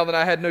underneath now that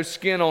I had no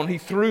skin on. He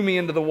threw me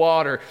into the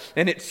water,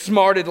 and it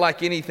smarted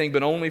like anything,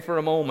 but only for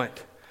a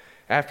moment.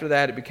 After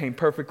that, it became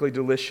perfectly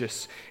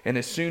delicious. And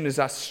as soon as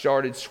I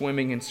started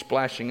swimming and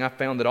splashing, I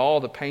found that all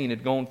the pain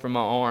had gone from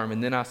my arm.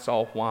 And then I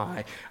saw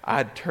why. I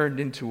had turned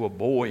into a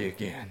boy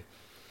again.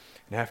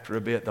 And after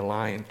a bit, the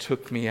lion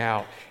took me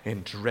out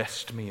and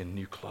dressed me in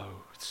new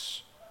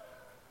clothes.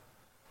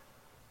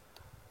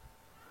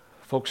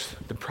 Folks,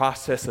 the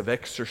process of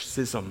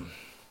exorcism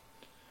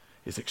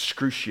is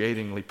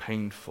excruciatingly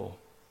painful.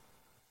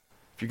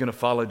 If you're going to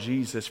follow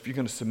Jesus, if you're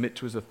going to submit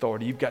to His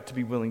authority, you've got to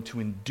be willing to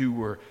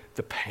endure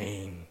the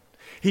pain.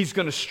 He's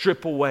going to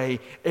strip away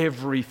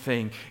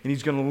everything, and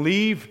He's going to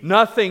leave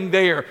nothing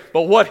there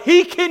but what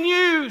He can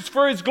use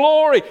for His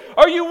glory.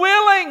 Are you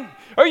willing?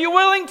 Are you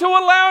willing to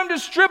allow Him to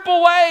strip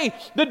away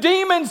the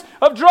demons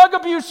of drug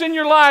abuse in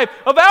your life,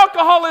 of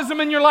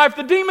alcoholism in your life,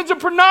 the demons of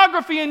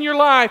pornography in your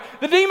life,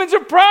 the demons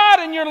of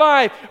pride in your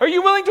life? Are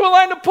you willing to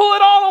allow Him to pull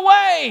it all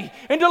away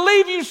and to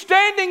leave you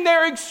standing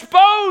there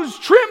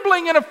exposed,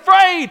 trembling and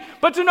afraid,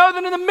 but to know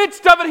that in the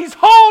midst of it He's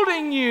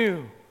holding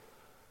you?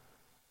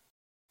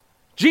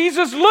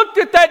 Jesus looked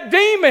at that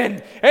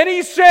demon and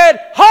He said,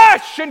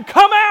 "Hush and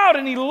come out,"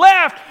 and He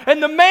left,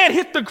 and the man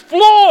hit the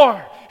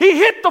floor. He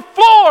hit the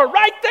floor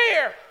right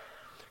there,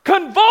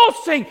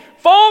 convulsing,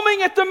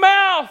 foaming at the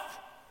mouth.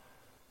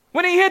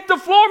 When he hit the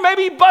floor,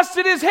 maybe he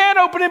busted his head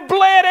open and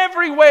bled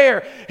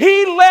everywhere.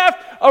 He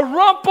left a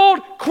rumpled,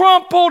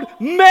 crumpled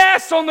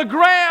mess on the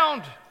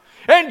ground.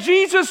 And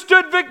Jesus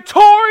stood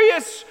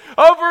victorious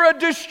over a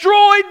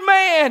destroyed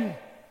man.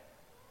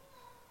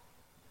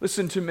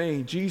 Listen to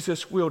me,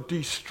 Jesus will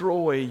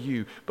destroy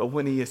you, but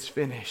when He is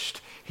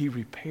finished, He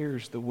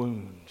repairs the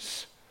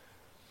wounds.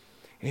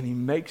 And He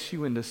makes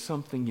you into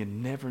something you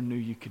never knew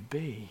you could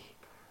be.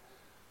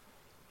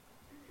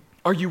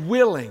 Are you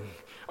willing?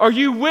 Are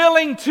you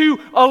willing to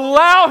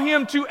allow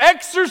Him to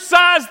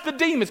exorcise the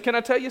demons? Can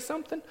I tell you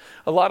something?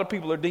 A lot of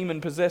people are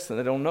demon possessed and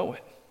they don't know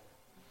it.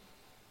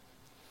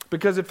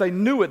 Because if they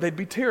knew it, they'd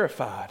be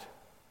terrified.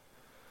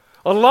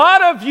 A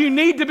lot of you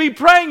need to be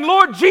praying,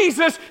 "Lord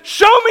Jesus,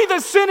 show me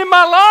the sin in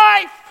my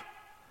life."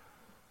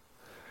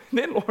 And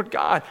then, Lord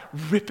God,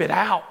 rip it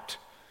out.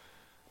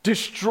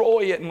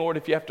 Destroy it. And Lord,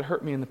 if you have to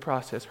hurt me in the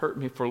process, hurt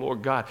me, for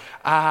Lord God,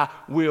 I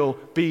will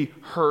be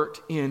hurt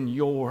in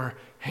your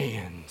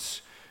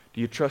hands.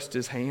 Do you trust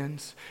His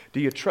hands? Do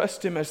you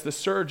trust Him as the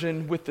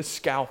surgeon with the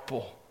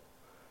scalpel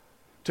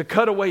to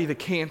cut away the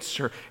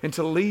cancer and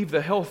to leave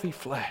the healthy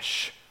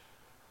flesh?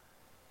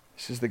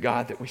 This is the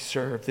God that we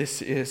serve.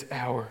 This is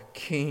our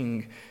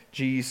King,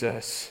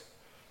 Jesus.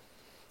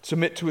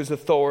 Submit to His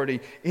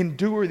authority.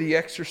 Endure the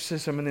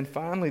exorcism. And then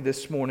finally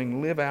this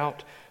morning, live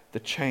out the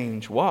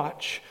change.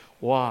 Watch.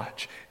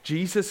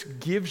 Jesus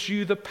gives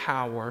you the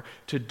power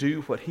to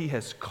do what He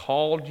has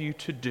called you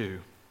to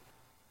do.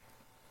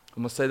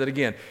 I'm going to say that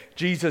again.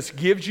 Jesus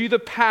gives you the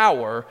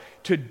power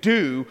to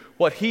do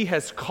what He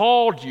has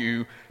called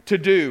you to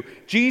do.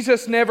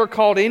 Jesus never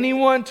called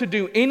anyone to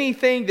do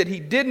anything that He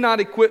did not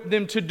equip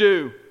them to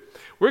do.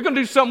 We're going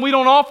to do something we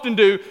don't often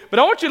do, but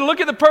I want you to look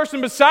at the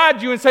person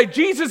beside you and say,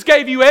 "Jesus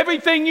gave you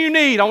everything you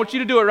need." I want you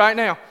to do it right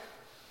now.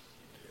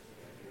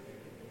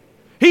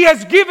 He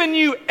has given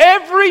you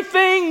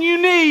everything you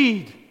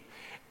need.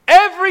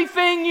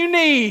 Everything you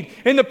need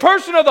in the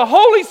person of the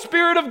Holy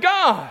Spirit of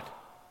God.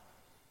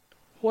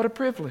 What a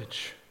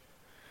privilege.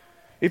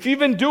 If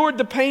you've endured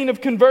the pain of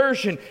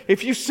conversion,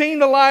 if you've seen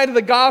the light of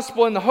the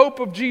gospel and the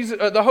hope of Jesus,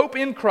 the hope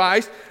in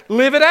Christ,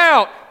 live it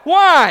out.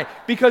 Why?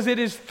 Because it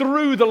is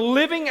through the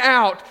living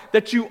out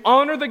that you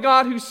honor the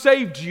God who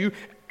saved you,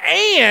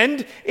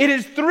 and it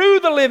is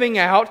through the living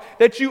out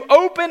that you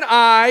open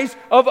eyes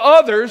of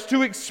others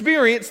to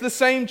experience the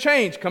same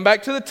change. Come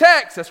back to the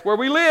text. That's where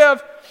we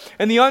live.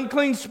 And the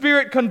unclean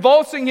spirit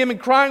convulsing him and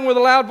crying with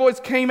a loud voice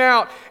came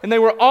out, and they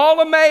were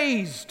all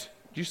amazed.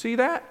 Did you see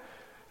that?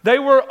 They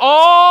were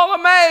all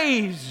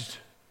amazed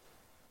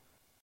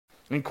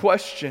and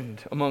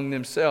questioned among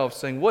themselves,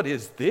 saying, "What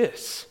is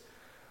this?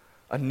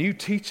 A new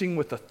teaching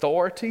with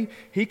authority?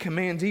 He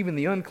commands even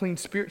the unclean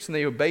spirits and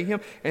they obey Him."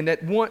 And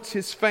at once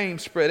His fame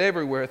spread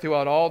everywhere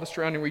throughout all the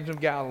surrounding region of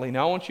Galilee.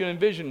 Now I want you to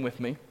envision with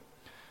me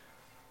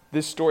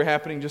this story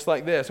happening just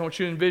like this. I want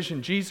you to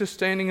envision Jesus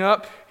standing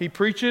up. He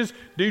preaches.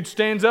 Dude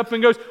stands up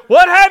and goes,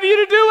 "What have you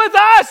to do with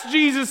us,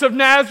 Jesus of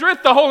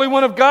Nazareth, the Holy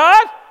One of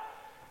God?"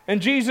 And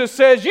Jesus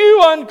says,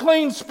 "You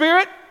unclean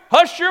spirit,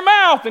 hush your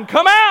mouth and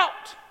come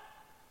out."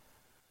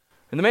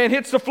 And the man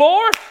hits the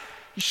floor.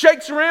 He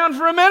shakes around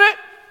for a minute,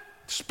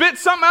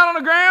 spits something out on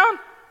the ground.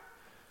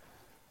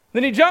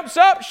 Then he jumps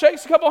up,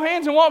 shakes a couple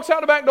hands, and walks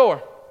out the back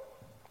door.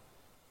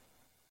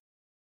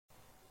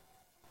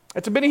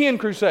 That's a Benny Hinn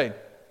crusade.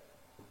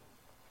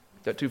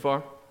 Is that too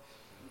far?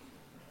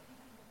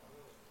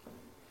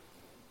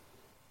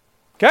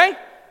 Okay?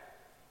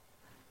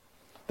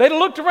 They'd have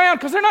looked around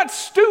because they're not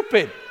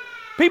stupid.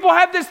 People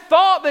have this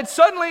thought that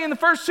suddenly in the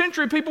first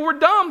century people were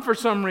dumb for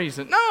some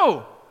reason.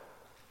 No.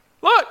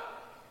 Look,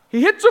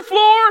 he hits the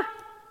floor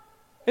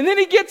and then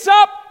he gets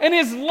up and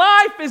his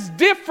life is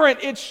different.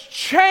 It's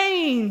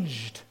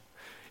changed.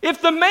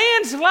 If the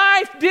man's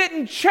life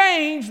didn't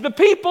change, the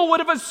people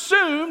would have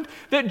assumed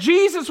that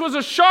Jesus was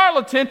a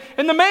charlatan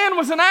and the man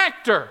was an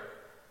actor.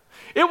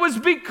 It was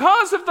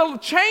because of the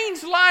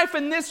changed life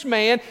in this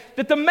man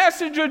that the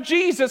message of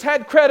Jesus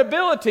had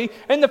credibility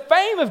and the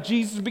fame of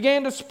Jesus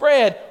began to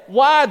spread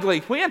widely.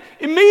 When?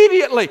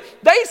 Immediately.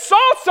 They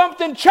saw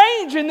something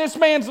change in this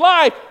man's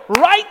life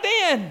right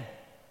then.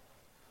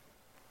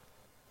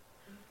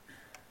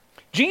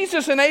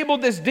 Jesus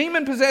enabled this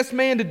demon-possessed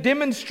man to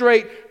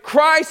demonstrate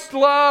Christ's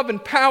love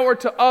and power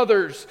to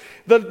others.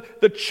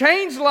 The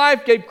changed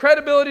life gave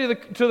credibility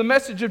to the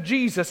message of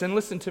Jesus. And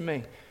listen to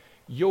me.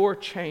 your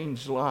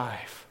changed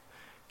life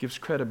gives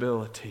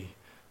credibility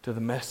to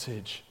the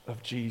message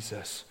of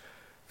Jesus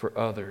for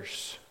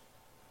others.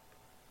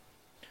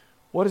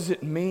 What does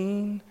it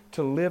mean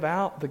to live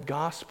out the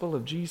gospel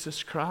of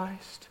Jesus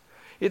Christ?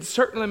 It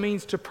certainly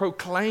means to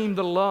proclaim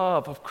the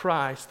love of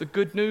Christ, the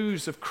good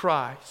news of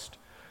Christ.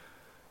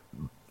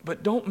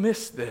 But don't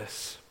miss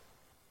this.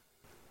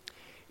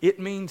 It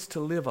means to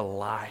live a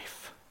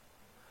life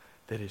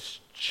that is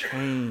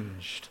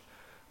changed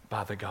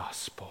by the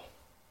gospel.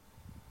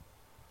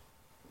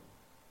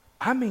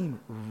 I mean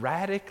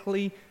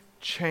radically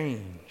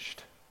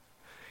changed.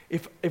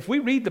 If we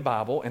read the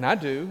Bible, and I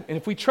do, and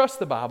if we trust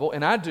the Bible,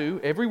 and I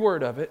do, every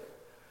word of it,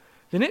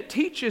 then it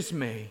teaches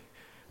me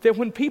that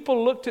when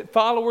people looked at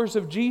followers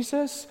of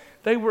Jesus,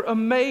 they were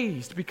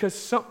amazed because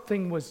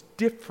something was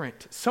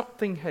different.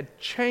 Something had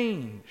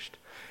changed.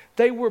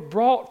 They were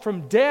brought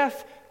from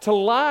death to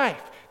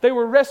life. They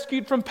were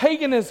rescued from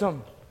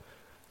paganism.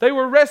 They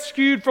were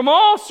rescued from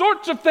all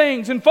sorts of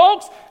things. And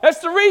folks, that's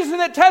the reason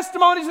that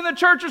testimonies in the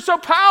church are so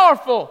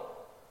powerful.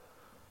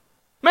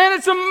 Man,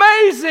 it's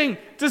amazing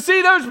to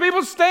see those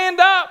people stand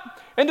up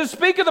and to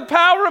speak of the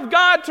power of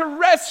God to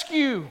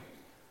rescue.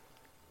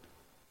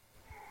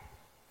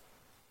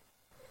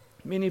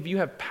 Many of you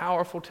have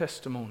powerful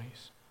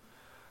testimonies.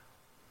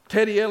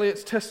 Teddy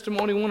Elliott's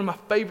testimony, one of my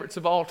favorites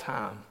of all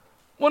time.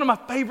 One of my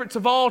favorites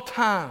of all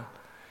time.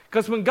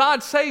 Because when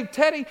God saved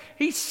Teddy,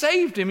 He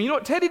saved him. You know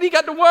what Teddy did? He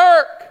got to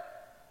work.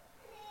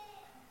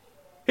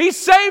 He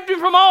saved him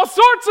from all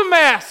sorts of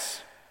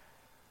mess.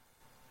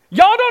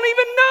 Y'all don't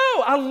even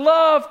know. I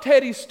love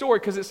Teddy's story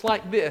because it's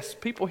like this.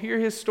 People hear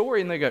his story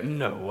and they go,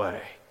 no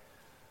way.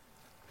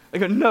 They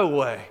go, no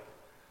way.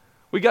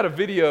 We got a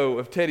video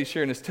of Teddy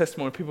sharing his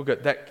testimony. People go,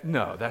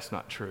 no, that's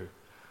not true.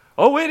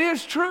 Oh, it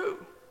is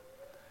true.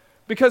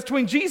 Because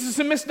between Jesus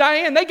and Miss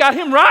Diane, they got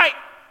him right.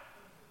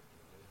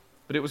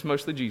 But it was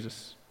mostly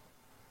Jesus.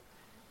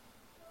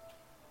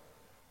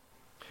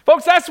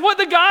 Folks, that's what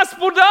the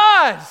gospel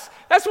does.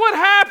 That's what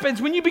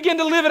happens when you begin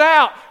to live it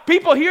out.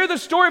 People hear the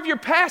story of your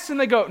past and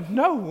they go,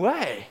 no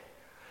way.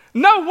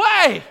 No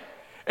way.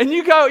 And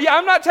you go, yeah,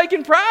 I'm not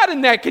taking pride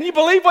in that. Can you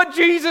believe what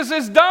Jesus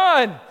has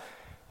done?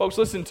 Folks,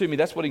 listen to me.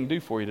 That's what He can do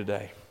for you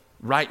today.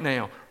 Right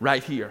now,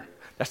 right here.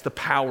 That's the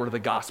power of the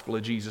gospel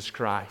of Jesus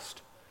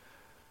Christ.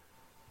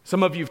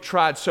 Some of you have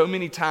tried so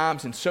many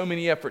times and so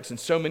many efforts in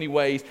so many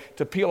ways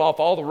to peel off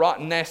all the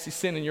rotten, nasty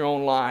sin in your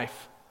own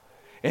life.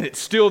 And it's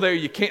still there.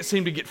 You can't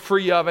seem to get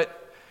free of it.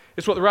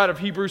 It's what the writer of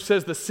Hebrews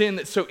says, the sin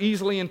that so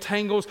easily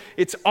entangles,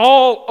 it's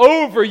all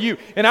over you.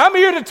 And I'm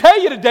here to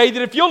tell you today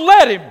that if you'll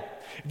let Him,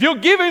 if you'll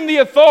give Him the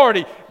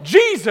authority,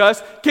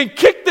 Jesus can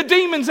kick the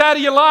demons out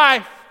of your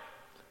life.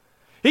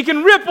 He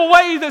can rip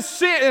away the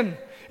sin.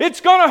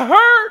 It's going to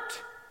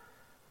hurt.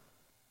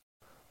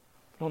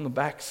 But on the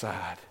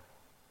backside,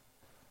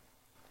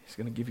 He's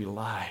going to give you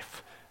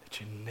life that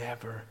you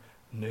never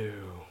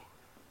knew.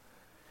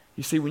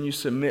 You see, when you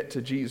submit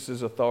to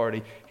Jesus'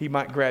 authority, He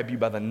might grab you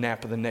by the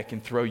nape of the neck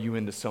and throw you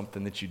into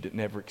something that you did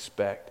never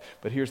expect.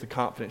 But here's the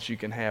confidence you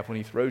can have. When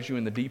He throws you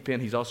in the deep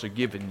end, He's also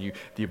given you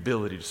the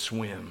ability to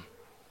swim.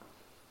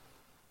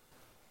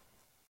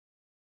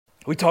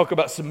 We talk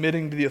about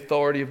submitting to the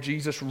authority of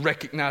Jesus,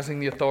 recognizing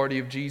the authority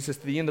of Jesus.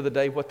 At the end of the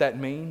day, what that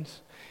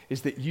means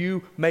is that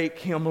you make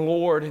Him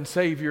Lord and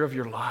Savior of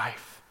your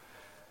life.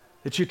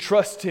 That you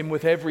trust Him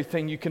with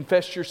everything. You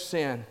confess your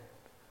sin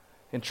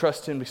and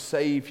trust Him to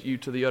save you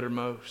to the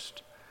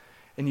uttermost.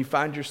 And you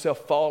find yourself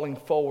falling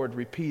forward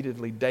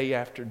repeatedly day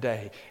after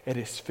day at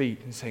His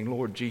feet and saying,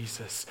 Lord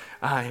Jesus,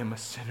 I am a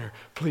sinner.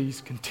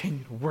 Please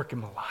continue to work in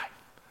my life.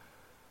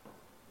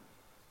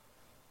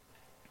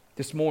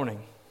 This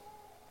morning,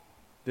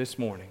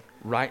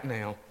 right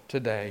now,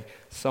 today,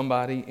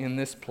 somebody in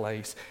this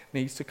place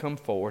needs to come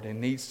forward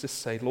and needs to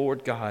say,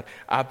 Lord God,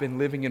 I've been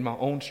living in my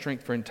own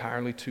strength for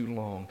entirely too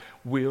long.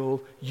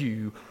 Will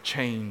you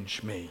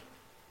change me?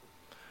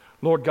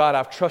 Lord God,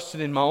 I've trusted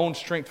in my own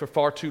strength for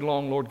far too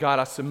long. Lord God,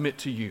 I submit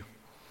to you.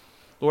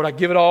 Lord, I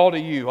give it all to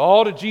you.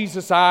 All to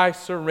Jesus I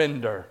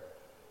surrender.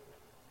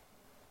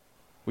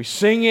 We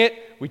sing it,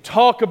 we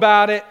talk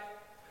about it,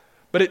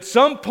 but at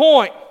some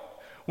point,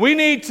 we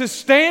need to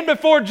stand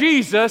before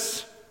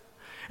Jesus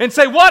and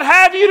say, what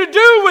have you to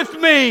do with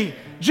me,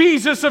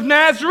 Jesus of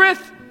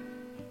Nazareth?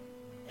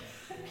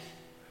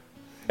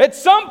 At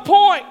some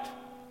point,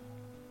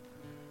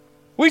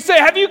 we say,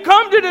 have you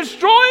come to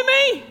destroy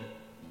me?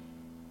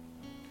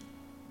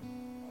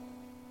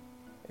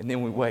 And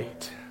then we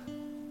wait.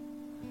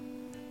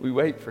 We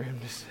wait for Him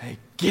to say,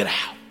 get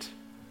out.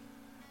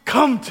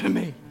 Come to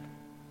me.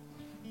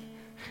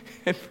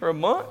 And for a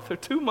month or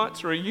 2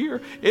 months or a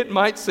year, it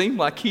might seem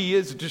like He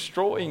is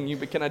destroying you.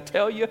 But can I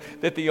tell you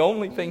that the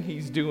only thing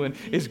He's doing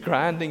is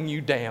grinding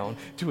you down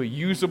to a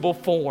usable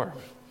form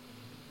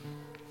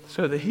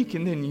so that He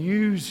can then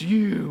use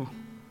you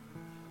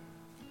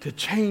to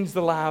change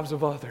the lives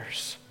of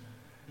others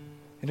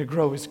and to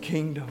grow His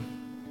kingdom.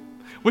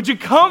 Would you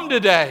come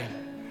today?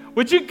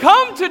 Would you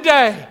come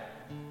today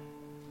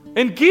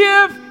and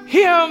give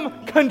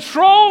Him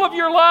control of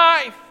your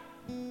life?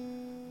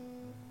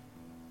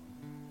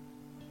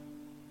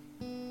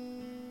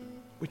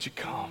 Would you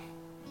come?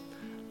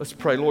 Let's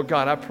pray. Lord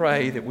God, I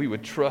pray that we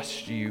would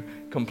trust you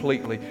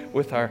completely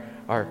with our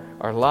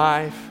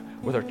life,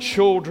 with our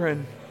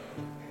children,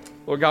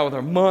 Lord God, with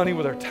our money,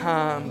 with our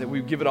time, that we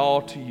would give it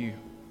all to you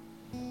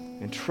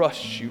and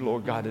trust you,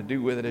 Lord God, to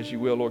do with it as you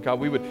will, Lord God.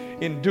 We would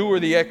endure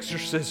the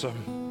exorcism,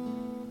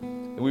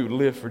 and we would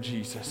live for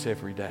Jesus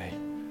every day.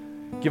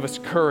 Give us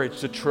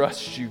courage to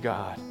trust you,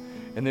 God.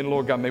 And then,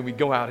 Lord God, may we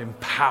go out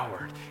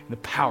empowered in the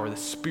power of the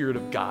Spirit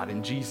of God.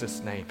 In Jesus'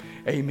 name,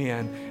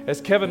 amen.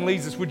 As Kevin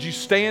leads us, would you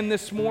stand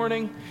this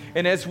morning?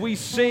 And as we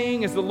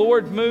sing, as the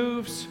Lord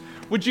moves,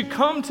 would you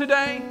come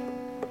today?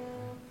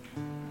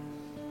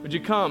 Would you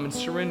come and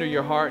surrender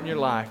your heart and your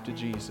life to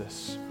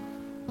Jesus?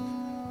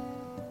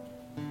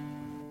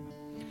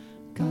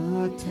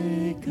 God,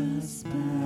 take us back.